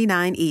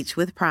 $9.99 each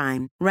with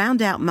Prime.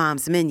 Round out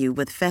Mom's menu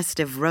with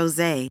festive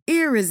rosé,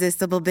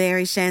 irresistible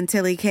berry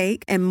chantilly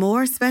cake, and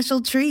more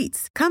special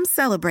treats. Come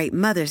celebrate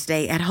Mother's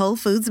Day at Whole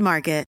Foods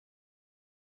Market.